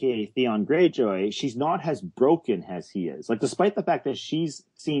 aka Theon Greyjoy, she's not as broken as he is. Like, despite the fact that she's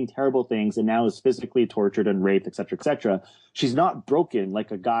seen terrible things and now is physically tortured and raped, etc., she's not broken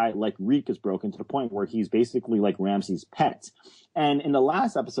like a guy like Reek is broken, to the point where he's basically like Ramsay's pet. And in the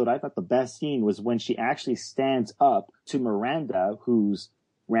last episode, I thought the best scene was when she actually stands up to Miranda, who's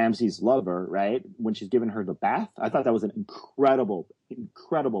Ramsay's lover, right? When she's giving her the bath. I thought that was an incredible,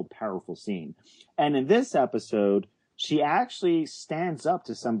 powerful scene. And in this episode, she actually stands up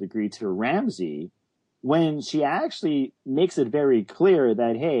to some degree to Ramsay when she actually makes it very clear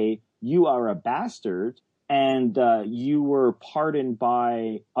that, hey, you are a bastard and you were pardoned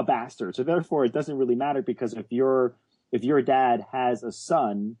by a bastard. So therefore, it doesn't really matter, because if your dad has a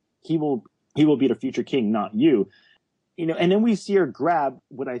son, he will be the future king, not you. And then we see her grab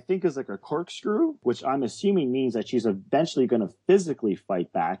what I think is like a corkscrew, which I'm assuming means that she's eventually going to physically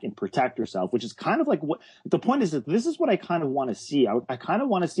fight back and protect herself, which is kind of like what the point is. That this is what I kind of want to see. I kind of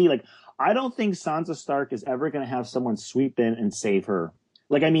want to see, like, I don't think Sansa Stark is ever going to have someone sweep in and save her.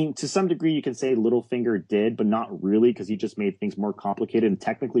 Like, I mean, to some degree, you can say Littlefinger did, but not really, because he just made things more complicated and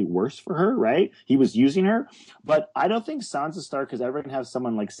technically worse for her, right? He was using her. But I don't think Sansa Stark is ever going to have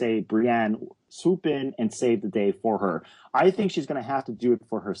someone like, say, Brienne swoop in and save the day for her. I think she's going to have to do it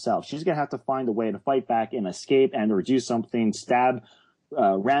for herself. She's going to have to find a way to fight back and escape and or do something, stab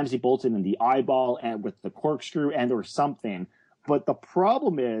Ramsay Bolton in the eyeball and with the corkscrew and or something. But the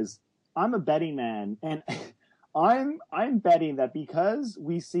problem is, I'm a betting man, and I'm betting that because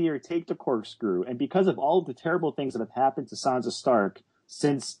we see her take the corkscrew, and because of all of the terrible things that have happened to Sansa Stark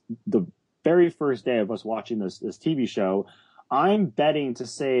since the very first day of us watching this TV show, I'm betting to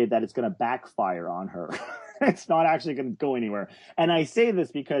say that it's going to backfire on her. It's not actually going to go anywhere. And I say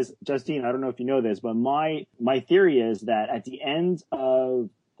this because, Justine, I don't know if you know this, but my theory is that at the end of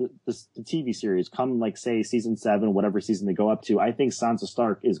the TV series, come like, say, season 7, whatever season they go up to, I think Sansa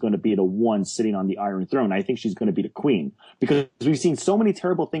Stark is going to be the one sitting on the Iron Throne. I think she's going to be the queen, because we've seen so many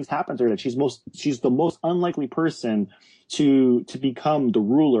terrible things happen to her that she's the most unlikely person to become the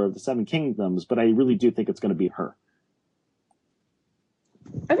ruler of the Seven Kingdoms. But I really do think it's going to be her.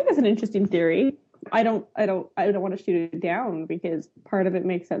 I think that's an interesting theory. I don't want to shoot it down, because part of it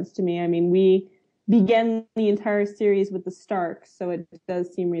makes sense to me. I mean, we began the entire series with the Starks, so it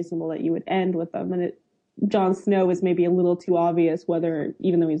does seem reasonable that you would end with them. And Jon Snow is maybe a little too obvious,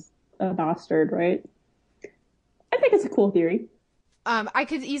 even though he's a bastard, right? I think it's a cool theory. I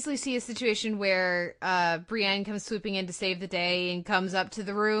could easily see a situation where Brienne comes swooping in to save the day and comes up to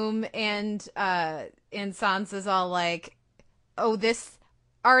the room, and Sansa's all like, "Oh, this."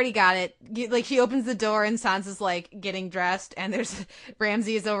 Already got it. Like, she opens the door and Sansa's like getting dressed, and there's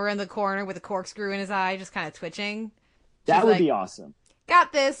Ramsay is over in the corner with a corkscrew in his eye, just kind of twitching. That would be awesome.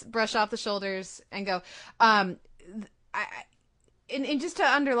 Got this. Brush off the shoulders and go. And just to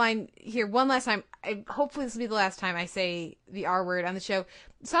underline here one last time, hopefully this will be the last time I say the R word on the show.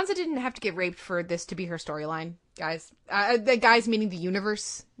 Sansa didn't have to get raped for this to be her storyline, guys. The guys meaning the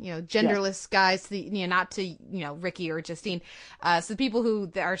universe, genderless guys, not to, Ricky or Justine. So the people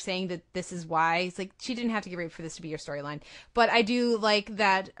who are saying that this is why, it's like, she didn't have to get raped for this to be your storyline. But I do like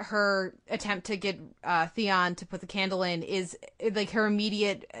that her attempt to get Theon to put the candle in is, like, her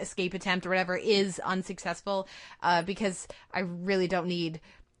immediate escape attempt or whatever is unsuccessful, because I really don't need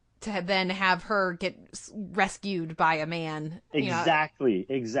to then have her get rescued by a man. Exactly.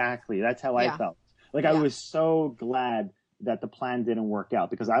 That's how I felt. Like, I was so glad that the plan didn't work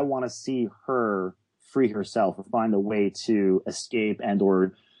out, because I want to see her free herself or find a way to escape and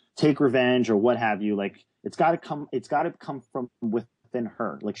or take revenge or what have you. Like, it's got to come from within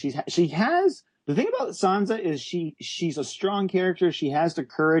her. Like, she has the thing about Sansa is she's a strong character. She has the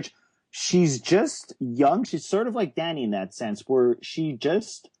courage. She's just young. She's sort of like Dany in that sense, where she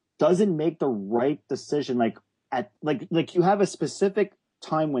just doesn't make the right decision. Like you have a specific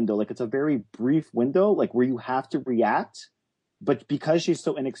time window, like it's a very brief window, like where you have to react, but because she's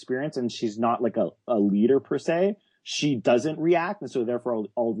so inexperienced and she's not like a leader per se, she doesn't react, and so therefore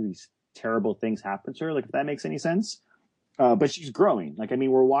all these terrible things happen to her. Like, if that makes any sense. But she's growing. Like, I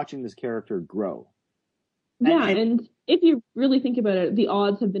mean, we're watching this character grow. Yeah, and if you really think about it, the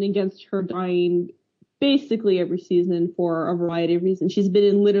odds have been against her dying basically every season for a variety of reasons. She's been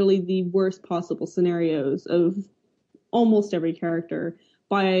in literally the worst possible scenarios of almost every character.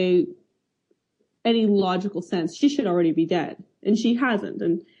 By any logical sense, she should already be dead, and she hasn't.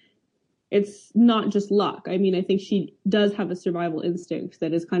 And it's not just luck. I mean, I think she does have a survival instinct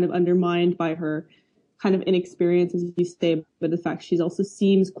that is kind of undermined by her kind of inexperience, as you say, but the fact she also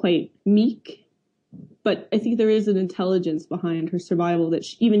seems quite meek. But I think there is an intelligence behind her survival that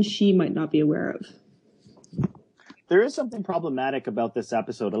even she might not be aware of. There is something problematic about this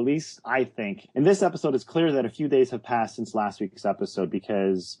episode, at least I think. In this episode, it's clear that a few days have passed since last week's episode,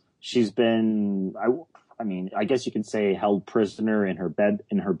 because she's been, I mean, I guess you can say, held prisoner in her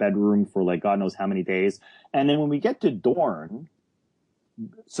bedroom for like God knows how many days. And then when we get to Dorne,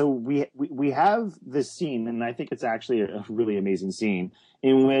 so we have this scene, and I think it's actually a really amazing scene,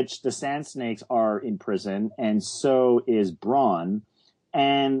 in which the Sand Snakes are in prison, and so is Bronn.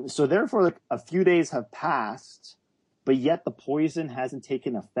 And so therefore, like, a few days have passed, but yet the poison hasn't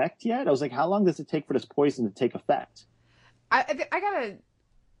taken effect yet. I was like, how long does it take for this poison to take effect? I got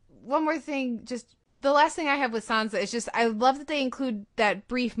one more thing. Just the last thing I have with Sansa is just, I love that they include that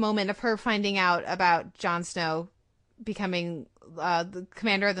brief moment of her finding out about Jon Snow becoming the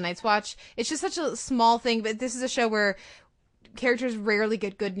commander of the Night's Watch. It's just such a small thing, but this is a show where characters rarely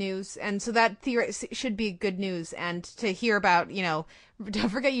get good news, and so that should be good news. And to hear about, don't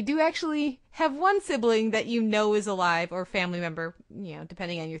forget, you do actually have one sibling that is alive, or family member,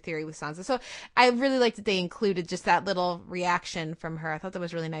 depending on your theory with Sansa. So I really liked that they included just that little reaction from her. I thought that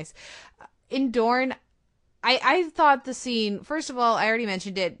was really nice. In Dorne, I thought the scene, first of all, I already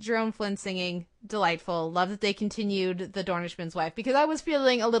mentioned it, Jerome Flynn singing, delightful. Love that they continued the Dornishman's Wife, because I was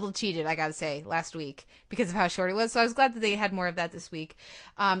feeling a little cheated, I gotta say, last week because of how short it was. So I was glad that they had more of that this week.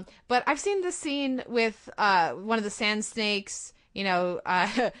 But I've seen this scene with one of the Sand Snakes,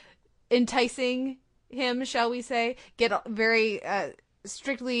 enticing him, shall we say, get very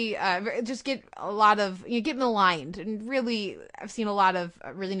strictly just get a lot of, get maligned, and really I've seen a lot of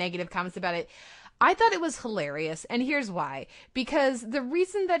really negative comments about it. I thought it was hilarious, and here's why. Because the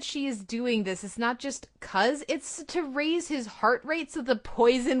reason that she is doing this is not just it's to raise his heart rate so the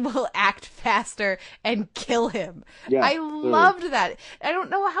poison will act faster and kill him. Yeah, I loved that. I don't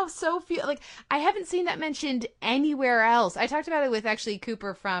know how I haven't seen that mentioned anywhere else. I talked about it with actually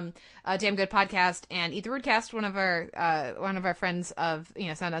Cooper from Damn Good Podcast and Eat the Rootcast, one of our friends of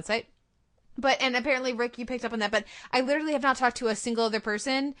Sound On Sight. And apparently, Rick, you picked up on that, but I literally have not talked to a single other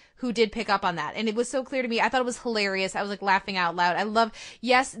person who did pick up on that. And it was so clear to me. I thought it was hilarious. I was like laughing out loud.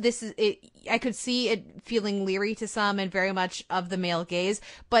 This is it. I could see it feeling leery to some and very much of the male gaze,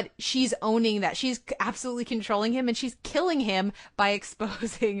 but she's owning that. She's absolutely controlling him, and she's killing him by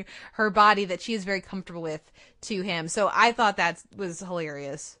exposing her body that she is very comfortable with to him. So I thought that was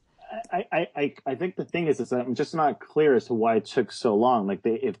hilarious. I think the thing is that I'm just not clear as to why it took so long. Like,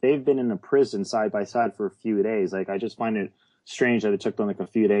 if they've been in a prison side by side for a few days, like, I just find it strange that it took them like a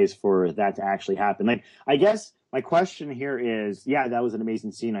few days for that to actually happen. Like, I guess my question here is, yeah, that was an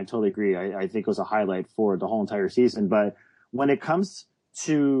amazing scene. I totally agree. I think it was a highlight for the whole entire season. But when it comes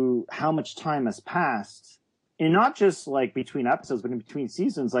to how much time has passed, and not just like between episodes, but in between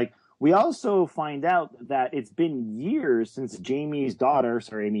seasons, like, we also find out that it's been years since Jaime's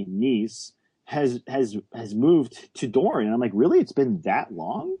niece, has moved to Dorne. And I'm like, really? It's been that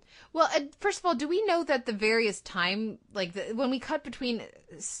long? Well, first of all, do we know that the various time, like when we cut between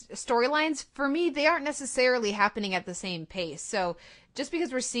storylines, for me, they aren't necessarily happening at the same pace. So just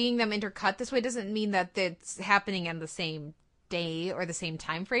because we're seeing them intercut this way doesn't mean that it's happening on the same day or the same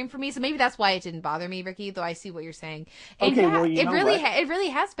time frame for me. So maybe that's why it didn't bother me, Ricky, though I see what you're saying. And okay, well, it really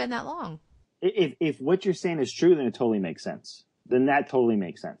has been that long. If what you're saying is true, then it totally makes sense. Then that totally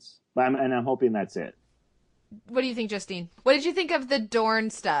makes sense. I'm hoping that's it. What do you think, Justine? What did you think of the Dorne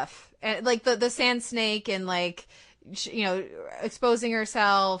stuff? Like the Sand Snake and like, you know, exposing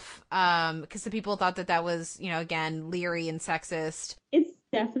herself, because the people thought that was, you know, again, leery and sexist. It's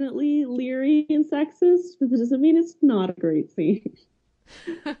definitely leery and sexist, but that doesn't mean it's not a great scene.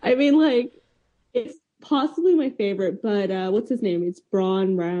 I mean, like, it's possibly my favorite, but what's his name? It's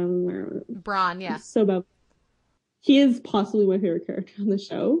Bronn. Bronn, yeah. So bad. He is possibly my favorite character on the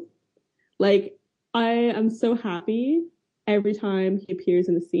show. Like, I am so happy every time he appears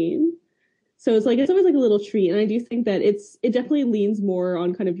in a scene. So it's always like a little treat. And I do think that it definitely leans more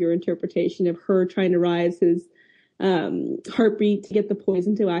on kind of your interpretation of her trying to rise his heartbeat to get the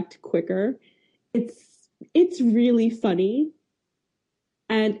poison to act quicker. It's really funny.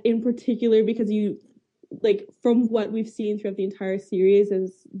 And in particular, because from what we've seen throughout the entire series,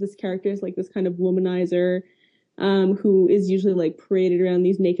 as this character is like this kind of womanizer, who is usually like paraded around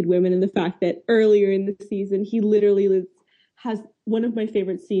these naked women, and the fact that earlier in the season he literally has one of my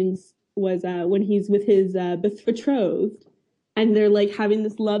favorite scenes was when he's with his betrothed, and they're like having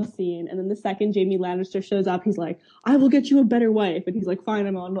this love scene, and then the second Jaime Lannister shows up, he's like, "I will get you a better wife," and he's like, "Fine,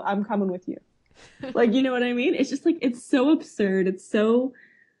 I'm coming with you." Like, you know what I mean? It's just like, it's so absurd. It's so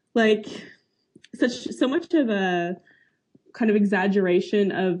like so much of a kind of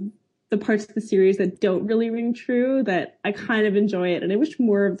exaggeration of the parts of the series that don't really ring true, that I kind of enjoy it. And I wish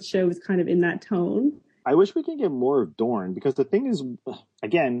more of the show was kind of in that tone. I wish we could get more of Dorne, because the thing is,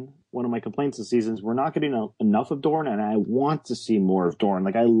 again, one of my complaints this season is we're not getting enough of Dorne, and I want to see more of Dorne.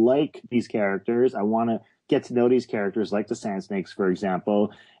 Like, I like these characters. I want to get to know these characters, like the Sand Snakes, for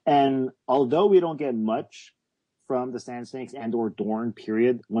example. And although we don't get much from the Sand Snakes and or Dorne,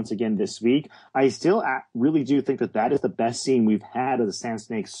 period, once again this week, I still really do think that is the best scene we've had of the Sand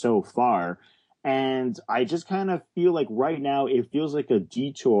Snakes so far. And I just kind of feel like right now it feels like a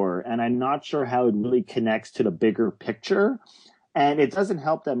detour, and I'm not sure how it really connects to the bigger picture. And it doesn't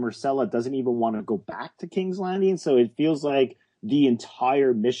help that Myrcella doesn't even want to go back to King's Landing, so it feels like the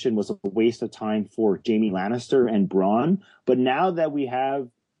entire mission was a waste of time for Jaime Lannister and Bronn. But now that we have,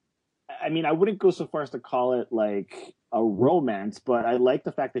 I mean, I wouldn't go so far as to call it like a romance, but I like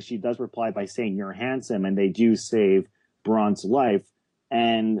the fact that she does reply by saying, "You're handsome," and they do save Bronn's life.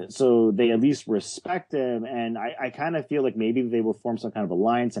 And so they at least respect him. And I kind of feel like maybe they will form some kind of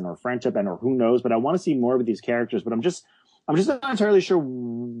alliance or friendship, or who knows, but I want to see more of these characters. But I'm just not entirely sure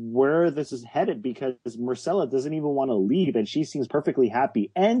where this is headed, because Myrcella doesn't even want to leave, and she seems perfectly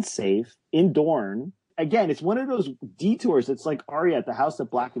happy and safe in Dorne. Again, it's one of those detours. It's like Arya at the House of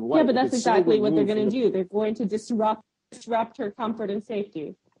Black and White. Yeah, but that's exactly what they're going to do. They're going to disrupt her comfort and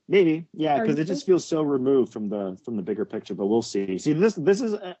safety. Maybe, yeah, because it just feels so removed from the bigger picture. But we'll see. See, this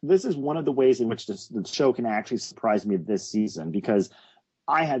is one of the ways in which the show can actually surprise me this season, because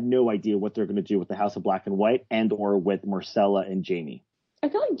I had no idea what they're going to do with the House of Black and White and or with Myrcella and Jaime. I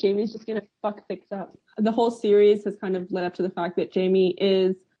feel like Jaime's just going to fuck things up. The whole series has kind of led up to the fact that Jaime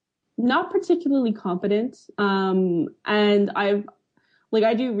is not particularly competent. And I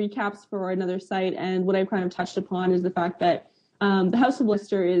do recaps for another site, and what I've kind of touched upon is the fact that the House of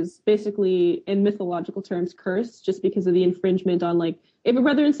Lister is basically, in mythological terms, cursed, just because of the infringement on, like, if a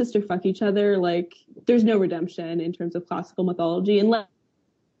brother and sister fuck each other, like, there's no redemption in terms of classical mythology, unless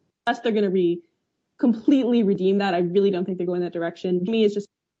they're going to completely redeem that. I really don't think they're going that direction. To me, it's just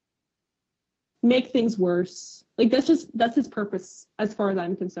make things worse. Like, that's his purpose as far as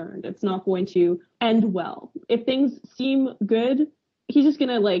I'm concerned. It's not going to end well. If things seem good, he's just going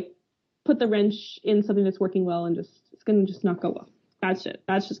to, like, put the wrench in something that's working well, and it's going to just not go well. That's it.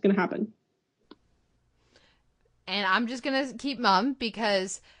 That's just going to happen. And I'm just going to keep mum,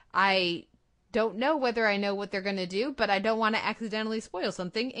 because I don't know whether I know what they're going to do, but I don't want to accidentally spoil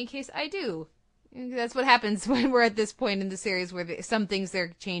something in case I do. That's what happens when we're at this point in the series where some things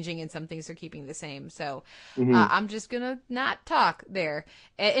they're changing and some things they're keeping the same. So I'm just going to not talk there.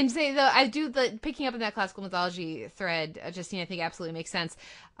 And say, though, I do, picking up on that classical mythology thread, Justine, I think absolutely makes sense.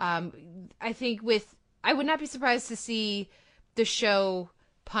 I think I would not be surprised to see the show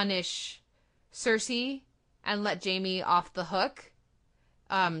punish Cersei and let Jaime off the hook.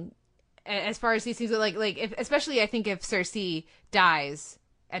 As far as these things, especially I think if Cersei dies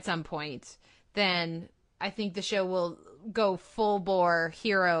at some point, then I think the show will go full bore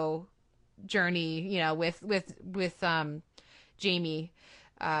hero journey, you know, with Jamie.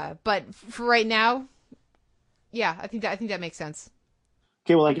 But for right now, yeah, I think that makes sense.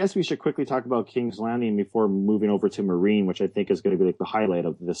 Okay, well, I guess we should quickly talk about King's Landing before moving over to Marine, which I think is going to be like the highlight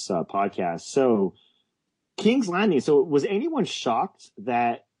of this podcast. So, King's Landing. So, was anyone shocked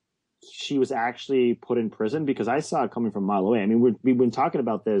that she was actually put in prison? Because I saw it coming from a mile away. I mean, we've been talking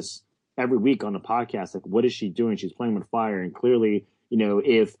about this every week on the podcast. Like, what is she doing? She's playing with fire. And clearly, you know,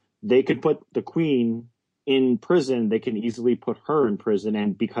 if they could put the queen in prison, they can easily put her in prison.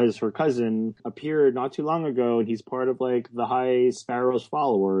 And because her cousin appeared not too long ago and he's part of like the High Sparrow's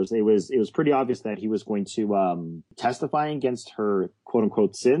followers, it was pretty obvious that he was going to testify against her quote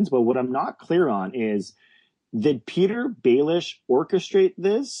unquote sins. But what I'm not clear on is, did Peter Baelish orchestrate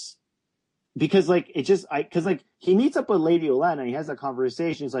this? Because like he meets up with Lady Olenna and he has that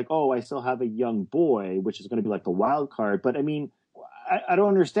conversation. He's like, oh, I still have a young boy, which is going to be like the wild card. But I mean, I don't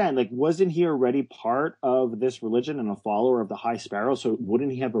understand. Like, wasn't he already part of this religion and a follower of the High Sparrow? So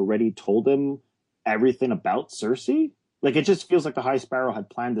wouldn't he have already told him everything about Cersei? Like, it just feels like the High Sparrow had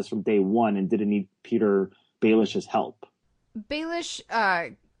planned this from day one and didn't need Peter Baelish's help. Baelish,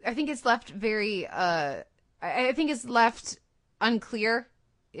 I think it's left very, I think it's left unclear.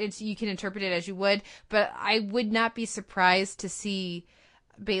 You can interpret it as you would, but I would not be surprised to see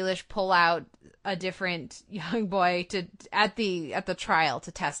Baelish pull out a different young boy at the trial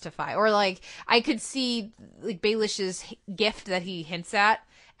to testify, or like I could see like Baelish's gift that he hints at.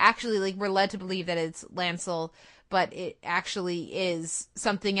 Actually, like we're led to believe that it's Lancel, but it actually is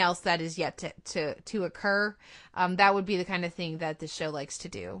something else that is yet to occur. That would be the kind of thing that the show likes to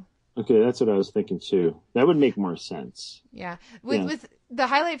do. Okay, that's what I was thinking too. That would make more sense. Yeah. With the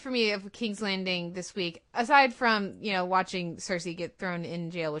highlight for me of King's Landing this week, aside from, you know, watching Cersei get thrown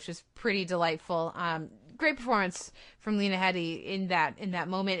in jail, which was pretty delightful. Great performance from Lena Headey in that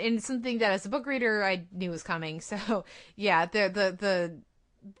moment, and something that as a book reader I knew was coming. So yeah,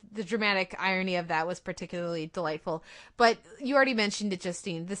 the dramatic irony of that was particularly delightful. But you already mentioned it,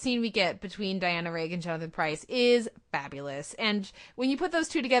 Justine. The scene we get between Diana Rigg and Jonathan Pryce is fabulous. And when you put those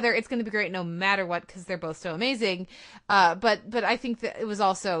two together, it's going to be great no matter what, because they're both so amazing. But I think that it was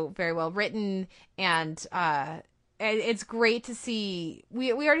also very well written, and it's great to see.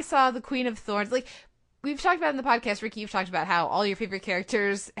 We already saw the Queen of Thorns. Like, we've talked about in the podcast, Ricky, you've talked about how all your favorite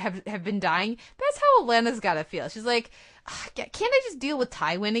characters have been dying. That's how Olenna's got to feel. She's like, can't I just deal with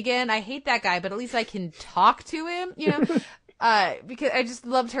Tywin again? I hate that guy, but at least I can talk to him, you know? Because I just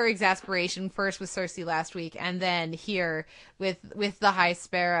loved her exasperation, first with Cersei last week, and then here with the High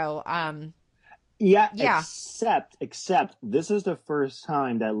Sparrow. Yeah. Except this is the first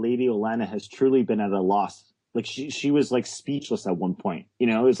time that Lady Olenna has truly been at a loss. Like she was like speechless at one point, you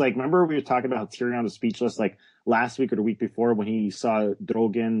know. It was like, remember we were talking about how Tyrion was speechless like last week or the week before when he saw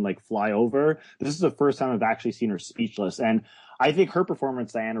Drogon like fly over. This is the first time I've actually seen her speechless, and I think her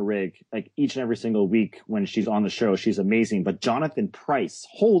performance, Diana Rigg, like each and every single week when she's on the show, she's amazing. But Jonathan Pryce,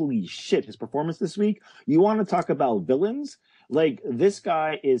 holy shit, his performance this week. You want to talk about villains? Like, this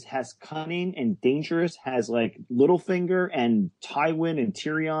guy has cunning and dangerous, has like Littlefinger and Tywin and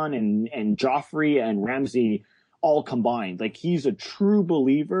Tyrion and Joffrey and Ramsay all combined. Like, he's a true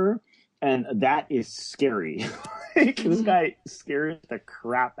believer, and that is scary. This guy scares the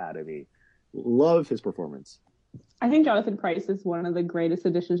crap out of me. Love his performance. I think Jonathan Pryce is one of the greatest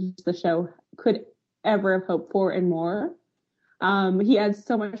additions to the show could ever have hoped for, and more. He adds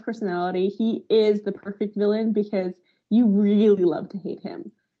so much personality. He is the perfect villain because you really love to hate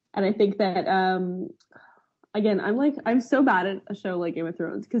him. And I think that, again, I'm so bad at a show like Game of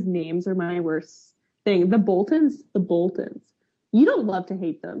Thrones because names are my worst thing. The Boltons. You don't love to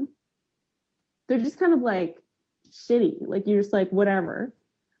hate them. They're just kind of like shitty. Like, you're just like, whatever.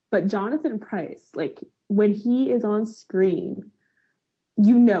 But Jonathan Pryce, like, when he is on screen,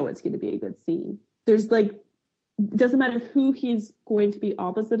 you know it's going to be a good scene. There's like, doesn't matter who he's going to be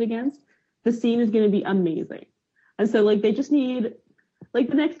opposite against, the scene is going to be amazing. And so, like, they just need, like,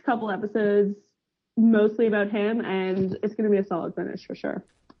 the next couple episodes mostly about him, and it's going to be a solid finish for sure.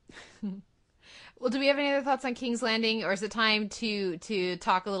 Well, do we have any other thoughts on King's Landing, or is it time to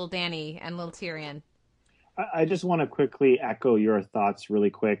talk a little Dany and a little Tyrion? I just want to quickly echo your thoughts really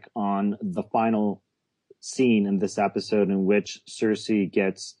quick on the final scene in this episode in which Cersei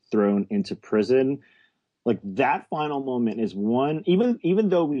gets thrown into prison. Like, that final moment is one, even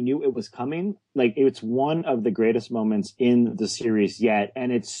though we knew it was coming, like, it's one of the greatest moments in the series yet.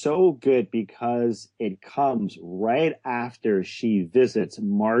 And it's so good because it comes right after she visits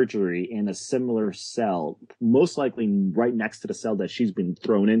Marjorie in a similar cell, most likely right next to the cell that she's been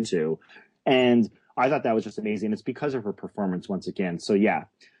thrown into. And I thought that was just amazing. It's because of her performance once again. So yeah.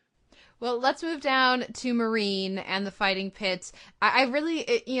 Well, let's move down to Meereen and the fighting pit. I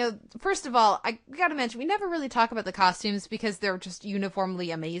really, first of all, I got to mention, we never really talk about the costumes because they're just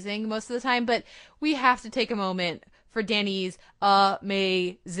uniformly amazing most of the time, but we have to take a moment for Dany's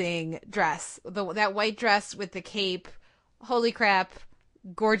amazing dress. That white dress with the cape. Holy crap.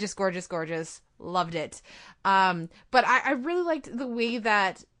 Gorgeous, gorgeous, gorgeous. Loved it. But I really liked the way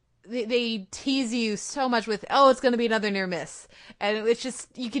that they tease you so much with, it's going to be another near miss. And it's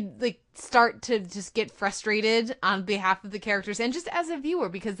just, you could like start to just get frustrated on behalf of the characters and just as a viewer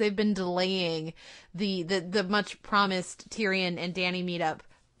because they've been delaying the much promised Tyrion and Dany meetup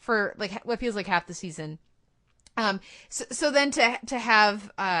for like what feels like half the season. So then to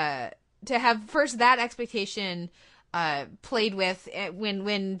have first that expectation played with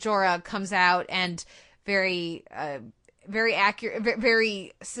when Jorah comes out and very accurate,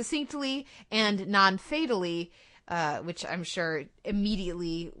 very succinctly and non-fatally, which I'm sure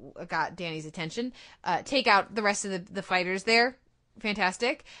immediately got Dany's attention. Take out the rest of the fighters there.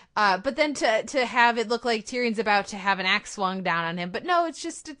 Fantastic. But then to have it look like Tyrion's about to have an axe swung down on him. But no,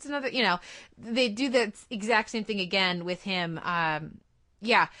 it's another, they do the exact same thing again with him.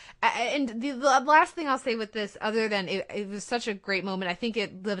 Yeah. And the last thing I'll say with this, other than it was such a great moment, I think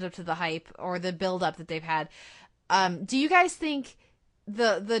it lived up to the hype or the build up that they've had. Do you guys think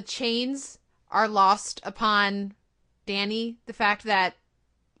the chains are lost upon Dany? The fact that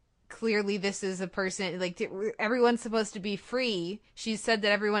clearly this is a person, like, everyone's supposed to be free. She said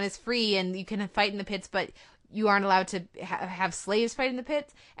that everyone is free and you can fight in the pits, but you aren't allowed to have slaves fight in the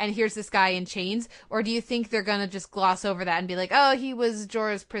pits. And here's this guy in chains. Or do you think they're going to just gloss over that and be like, oh, he was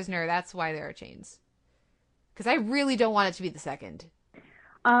Jorah's prisoner. That's why there are chains. Because I really don't want it to be the second.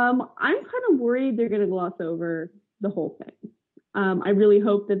 I'm kind of worried they're going to gloss over the whole thing. I really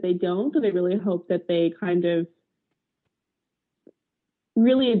hope that they don't, and I really hope that they kind of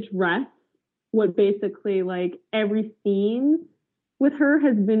really address what basically like every scene with her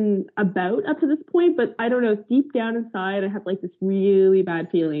has been about up to this point. But I don't know, deep down inside, I have like this really bad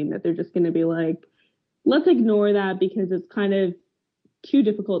feeling that they're just going to be like, let's ignore that because it's kind of too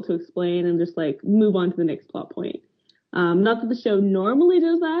difficult to explain and just like move on to the next plot point. Not that the show normally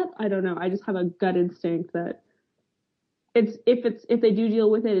does that. I don't know. I just have a gut instinct that if they do deal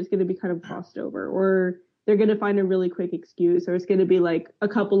with it, it's going to be kind of glossed over, or they're going to find a really quick excuse, or it's going to be like a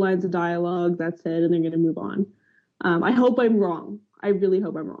couple lines of dialogue, that's it, and they're going to move on. I hope I'm wrong. I really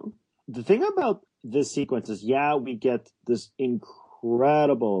hope I'm wrong. The thing about this sequence is, we get this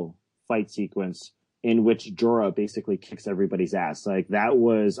incredible fight sequence in which Jorah basically kicks everybody's ass. Like, that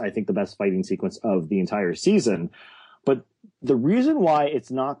was, I think, the best fighting sequence of the entire season. But the reason why it's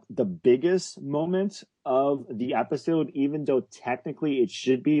not the biggest moment of the episode, even though technically it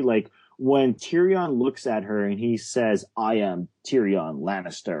should be, like when Tyrion looks at her and he says, I am Tyrion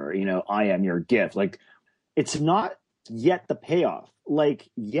Lannister, I am your gift. Like, it's not yet the payoff. Like,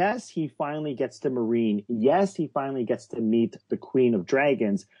 yes, he finally gets to Meereen. Yes, he finally gets to meet the Queen of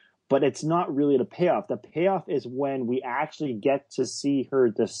Dragons. But it's not really the payoff. The payoff is when we actually get to see her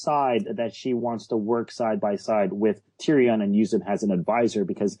decide that she wants to work side by side with Tyrion and use him as an advisor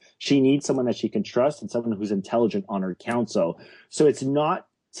because she needs someone that she can trust and someone who's intelligent on her council. So it's not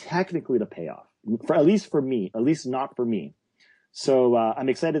technically the payoff, at least not for me. So I'm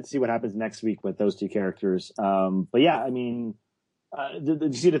excited to see what happens next week with those two characters. But yeah, I mean,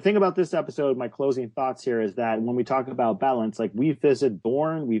 the thing about this episode, my closing thoughts here is that when we talk about balance, like we visit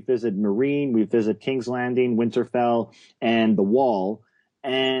Dorne, we visit Meereen, we visit King's Landing, Winterfell, and the Wall,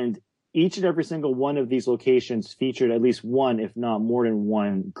 and each and every single one of these locations featured at least one, if not more than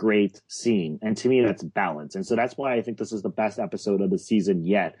one, great scene. And to me, that's balance. And so that's why I think this is the best episode of the season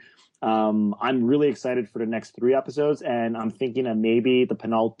yet. I'm really excited for the next 3 episodes, and I'm thinking that maybe the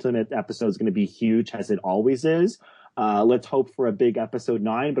penultimate episode is going to be huge, as it always is. Let's hope for a big episode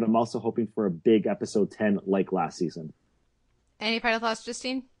 9, but I'm also hoping for a big episode 10 like last season. Any final thoughts,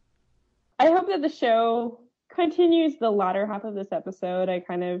 Justine? I hope that the show continues the latter half of this episode. I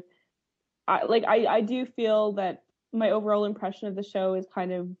do feel that my overall impression of the show is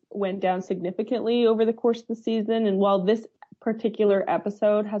kind of went down significantly over the course of the season. And while this particular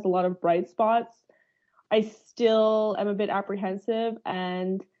episode has a lot of bright spots, I still am a bit apprehensive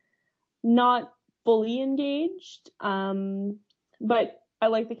and not fully engaged. But I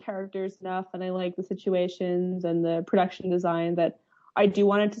like the characters enough and I like the situations and the production design that I do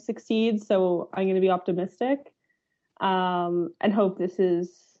want it to succeed. So I'm going to be optimistic and hope this is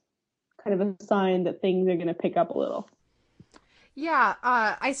kind of a sign that things are going to pick up a little. Yeah,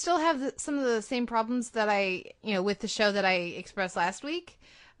 I still have some of the same problems that with the show that I expressed last week.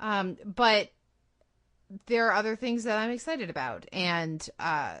 But there are other things that I'm excited about, and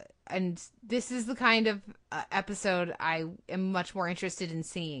this is the kind of episode I am much more interested in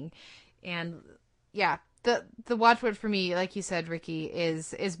seeing. And yeah, the watchword for me, like you said, Ricky,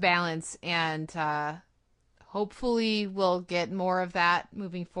 is balance, and hopefully we'll get more of that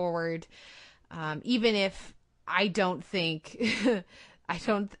moving forward. Even if I don't think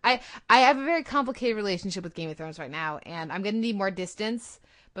I have a very complicated relationship with Game of Thrones right now, and I'm going to need more distance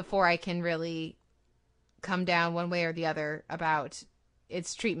before I can really come down one way or the other about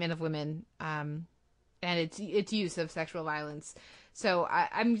its treatment of women, and its use of sexual violence. So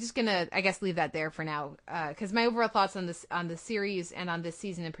I'm just gonna, I guess, leave that there for now, because my overall thoughts on the series and on this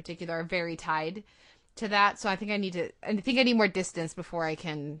season in particular are very tied to that. So I think I need more distance before I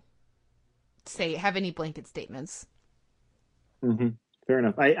can have any blanket statements. Mm-hmm. Fair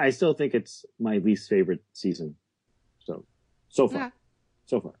enough. I still think it's my least favorite season. So far. Yeah.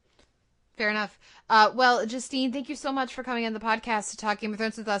 So far. Fair enough. Well, Justine, thank you so much for coming on the podcast to talk Game of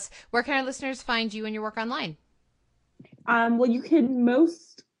Thrones with us. Where can our listeners find you and your work online? Well, you can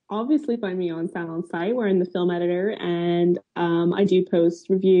most obviously find me on Sound On Sight, where I'm the film editor, and I do post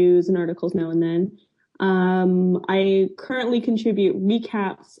reviews and articles now and then. I currently contribute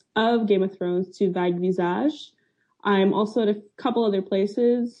recaps of Game of Thrones to Vague Visage. I'm also at a couple other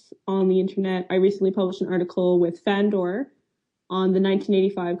places on the internet. I recently published an article with Fandor on the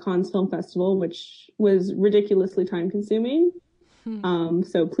 1985 Cannes Film Festival, which was ridiculously time-consuming.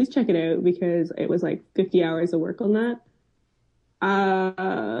 So please check it out, because it was like 50 hours of work on that.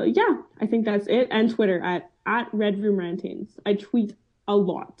 Yeah, I think that's it. And Twitter at Red Room Rantings. I tweet a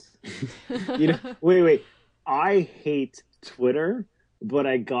lot. Wait. I hate Twitter, but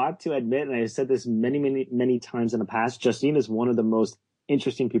I got to admit, and I said this many times in the past, Justine is one of the most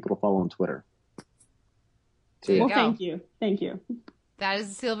interesting people to follow on Twitter. Well, thank you. That is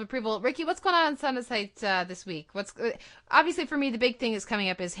the seal of approval. Ricky, what's going on Sound On Sight this week? Obviously for me, the big thing is coming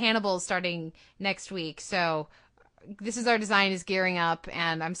up is Hannibal starting next week. So This Is Our Design is gearing up,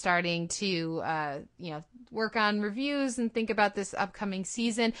 and I'm starting to, work on reviews and think about this upcoming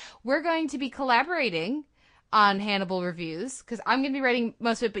season. We're going to be collaborating on Hannibal reviews, because I'm going to be writing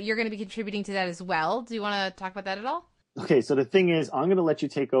most of it, but you're going to be contributing to that as well. Do you want to talk about that at all? Okay, so the thing is, I'm going to let you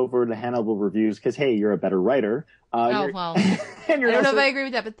take over the Hannibal reviews because, hey, you're a better writer. I don't know if I agree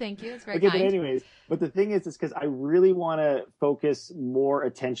with that, but thank you. It's very kind. But anyways, but the thing is because I really want to focus more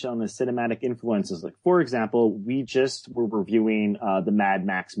attention on the cinematic influences. Like, for example, we just were reviewing the Mad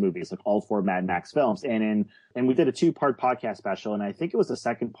Max movies, like all 4 Mad Max films. And we did a 2-part podcast special, and I think it was the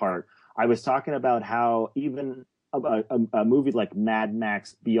second part. I was talking about how even a movie like Mad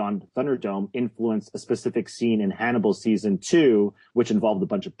Max Beyond Thunderdome influenced a specific scene in Hannibal season 2, which involved a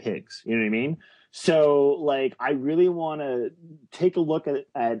bunch of pigs. You know what I mean? So, like, I really want to take a look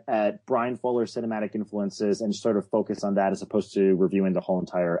at Brian Fuller's cinematic influences and sort of focus on that as opposed to reviewing the whole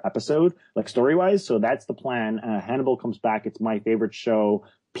entire episode, like story-wise. So that's the plan. Hannibal comes back. It's my favorite show,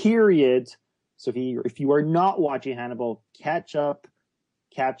 period. So if you are not watching Hannibal, catch up.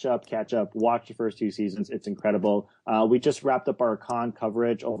 Watch the first 2 seasons. It's incredible. We just wrapped up our con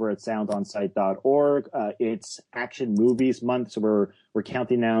coverage over at soundonsight.org. It's Action Movies Month, so we're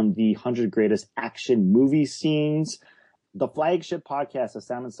counting down the 100 greatest action movie scenes. The flagship podcast of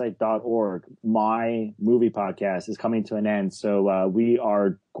soundonsight.org, my movie podcast, is coming to an end. So we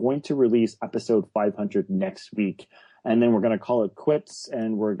are going to release episode 500 next week. And then we're going to call it quits,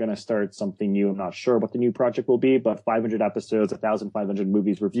 and we're going to start something new. I'm not sure what the new project will be, but 500 episodes, 1,500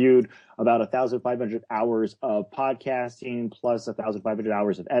 movies reviewed, about 1,500 hours of podcasting, plus 1,500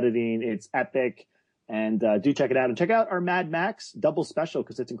 hours of editing. It's epic. And do check it out. And check out our Mad Max double special,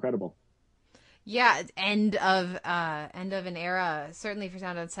 because it's incredible. Yeah, it's end of an era, certainly for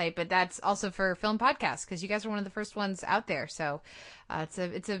Sound On Sight, but that's also for film podcasts, because you guys are one of the first ones out there. So it's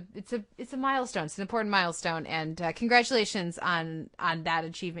a milestone. It's an important milestone, and congratulations on that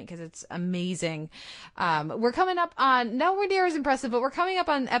achievement, because it's amazing. We're coming up on, nowhere near as impressive, but we're coming up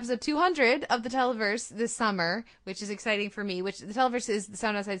on episode 200 of the Televerse this summer, which is exciting for me. Which the Televerse is the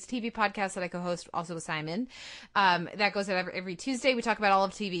Sound On Sight's TV podcast that I co-host also with Simon. That goes out every Tuesday. We talk about all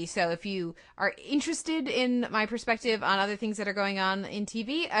of TV. So if you are interested in my perspective on other things that are going on in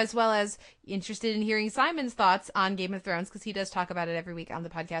TV, as well as interested in hearing Simon's thoughts on Game of Thrones, because he does talk about it every week on the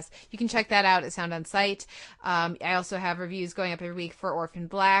podcast, you can check that out at Sound On Sight. I also have reviews going up every week for Orphan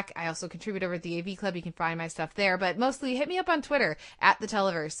Black. I also contribute over at the AV Club. You can find my stuff there, but mostly hit me up on Twitter at the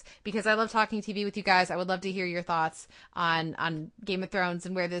Televerse, because I love talking TV with you guys. I would love to hear your thoughts on Game of Thrones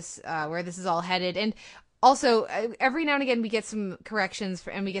and where this is all headed. And Also, every now and again we get some corrections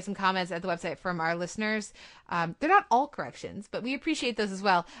and we get some comments at the website from our listeners. They're not all corrections, but we appreciate those as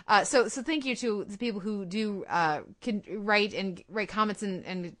well. So thank you to the people who do can write comments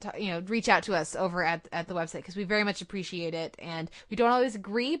and reach out to us over at the website, because we very much appreciate it. And we don't always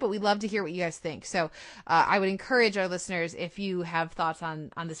agree, but we love to hear what you guys think. So I would encourage our listeners, if you have thoughts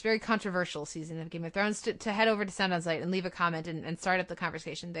on this very controversial season of Game of Thrones, to head over to Sound On Sight and leave a comment and start up the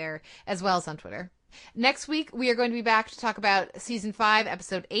conversation there, as well as on Twitter. Next week, we are going to be back to talk about Season 5,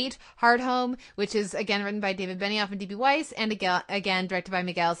 Episode 8, Hardhome, which is, again, written by David Benioff and D.B. Weiss, and again, directed by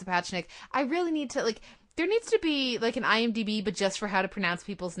Miguel Sapochnik. I really need to, there needs to be, an IMDb, but just for how to pronounce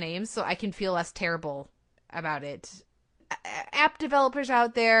people's names, so I can feel less terrible about it. App developers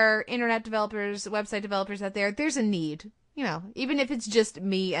out there, internet developers, website developers out there, there's a need, even if it's just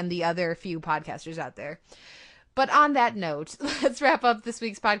me and the other few podcasters out there. But on that note, let's wrap up this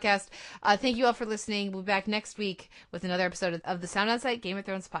week's podcast. Thank you all for listening. We'll be back next week with another episode of the Sound On Sight Game of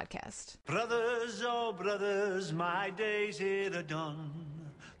Thrones podcast. Brothers, oh brothers, my days here are done.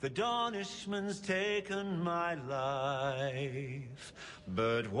 The Dornishman's taken my life.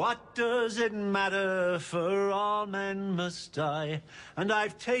 But what does it matter, for all men must die. And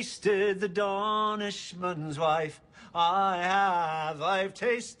I've tasted the Dornishman's wife. I've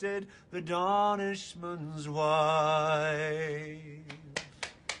tasted the Dornishman's wife.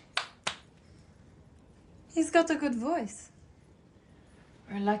 He's got a good voice.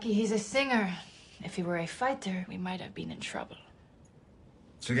 We're lucky he's a singer. If he were a fighter, we might have been in trouble.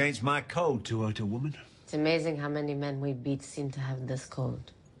 It's against my code to hurt a woman. It's amazing how many men we beat seem to have this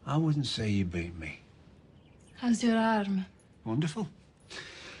code. I wouldn't say you beat me. How's your arm? Wonderful.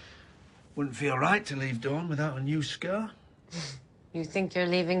 Wouldn't feel right to leave Dorne without a new scar. You think you're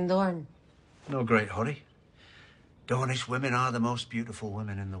leaving Dorne? No great hurry. Dornish women are the most beautiful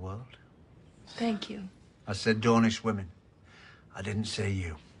women in the world. Thank you. I said Dornish women. I didn't say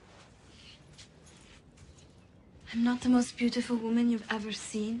you. I'm not the most beautiful woman you've ever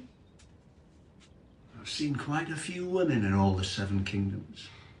seen. I've seen quite a few women in all the 7 kingdoms.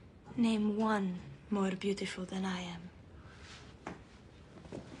 Name one more beautiful than I am.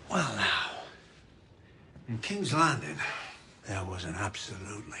 Well, now, in King's Landing, there was an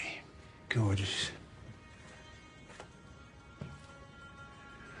absolutely gorgeous...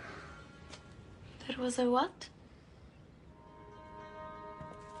 There was a what?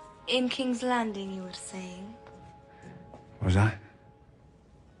 In King's Landing, you were saying. Was I?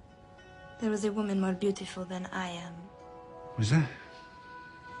 There was a woman more beautiful than I am. Was there?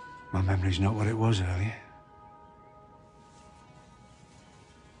 My memory's not what it was earlier.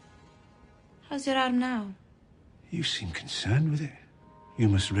 How's your arm now? You seem concerned with it. You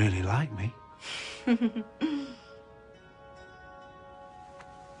must really like me.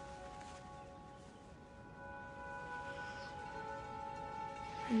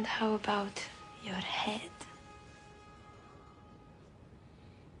 And how about your head?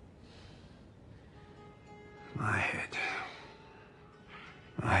 My head.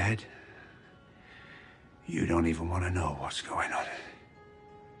 My head? You don't even want to know what's going on.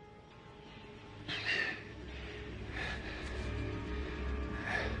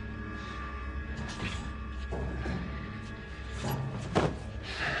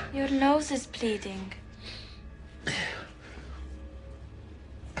 Your nose is bleeding.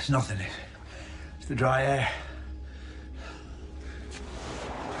 It's nothing. It's the dry air.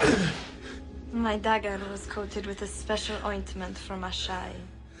 My dagger was coated with a special ointment from Ashai.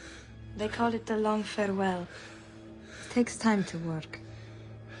 They call it the long farewell. It takes time to work.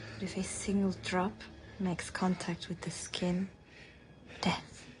 But if a single drop makes contact with the skin,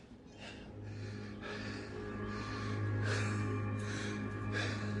 death.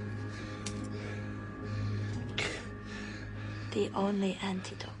 The only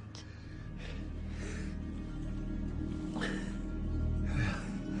antidote.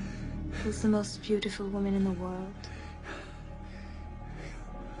 Who's the most beautiful woman in the world?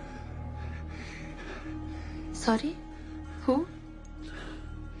 Sorry? Who?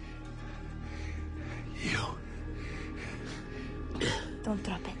 You. Don't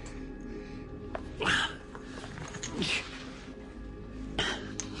drop it.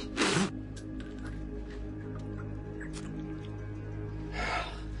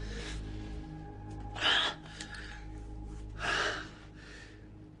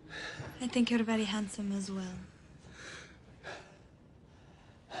 I think you're very handsome as well.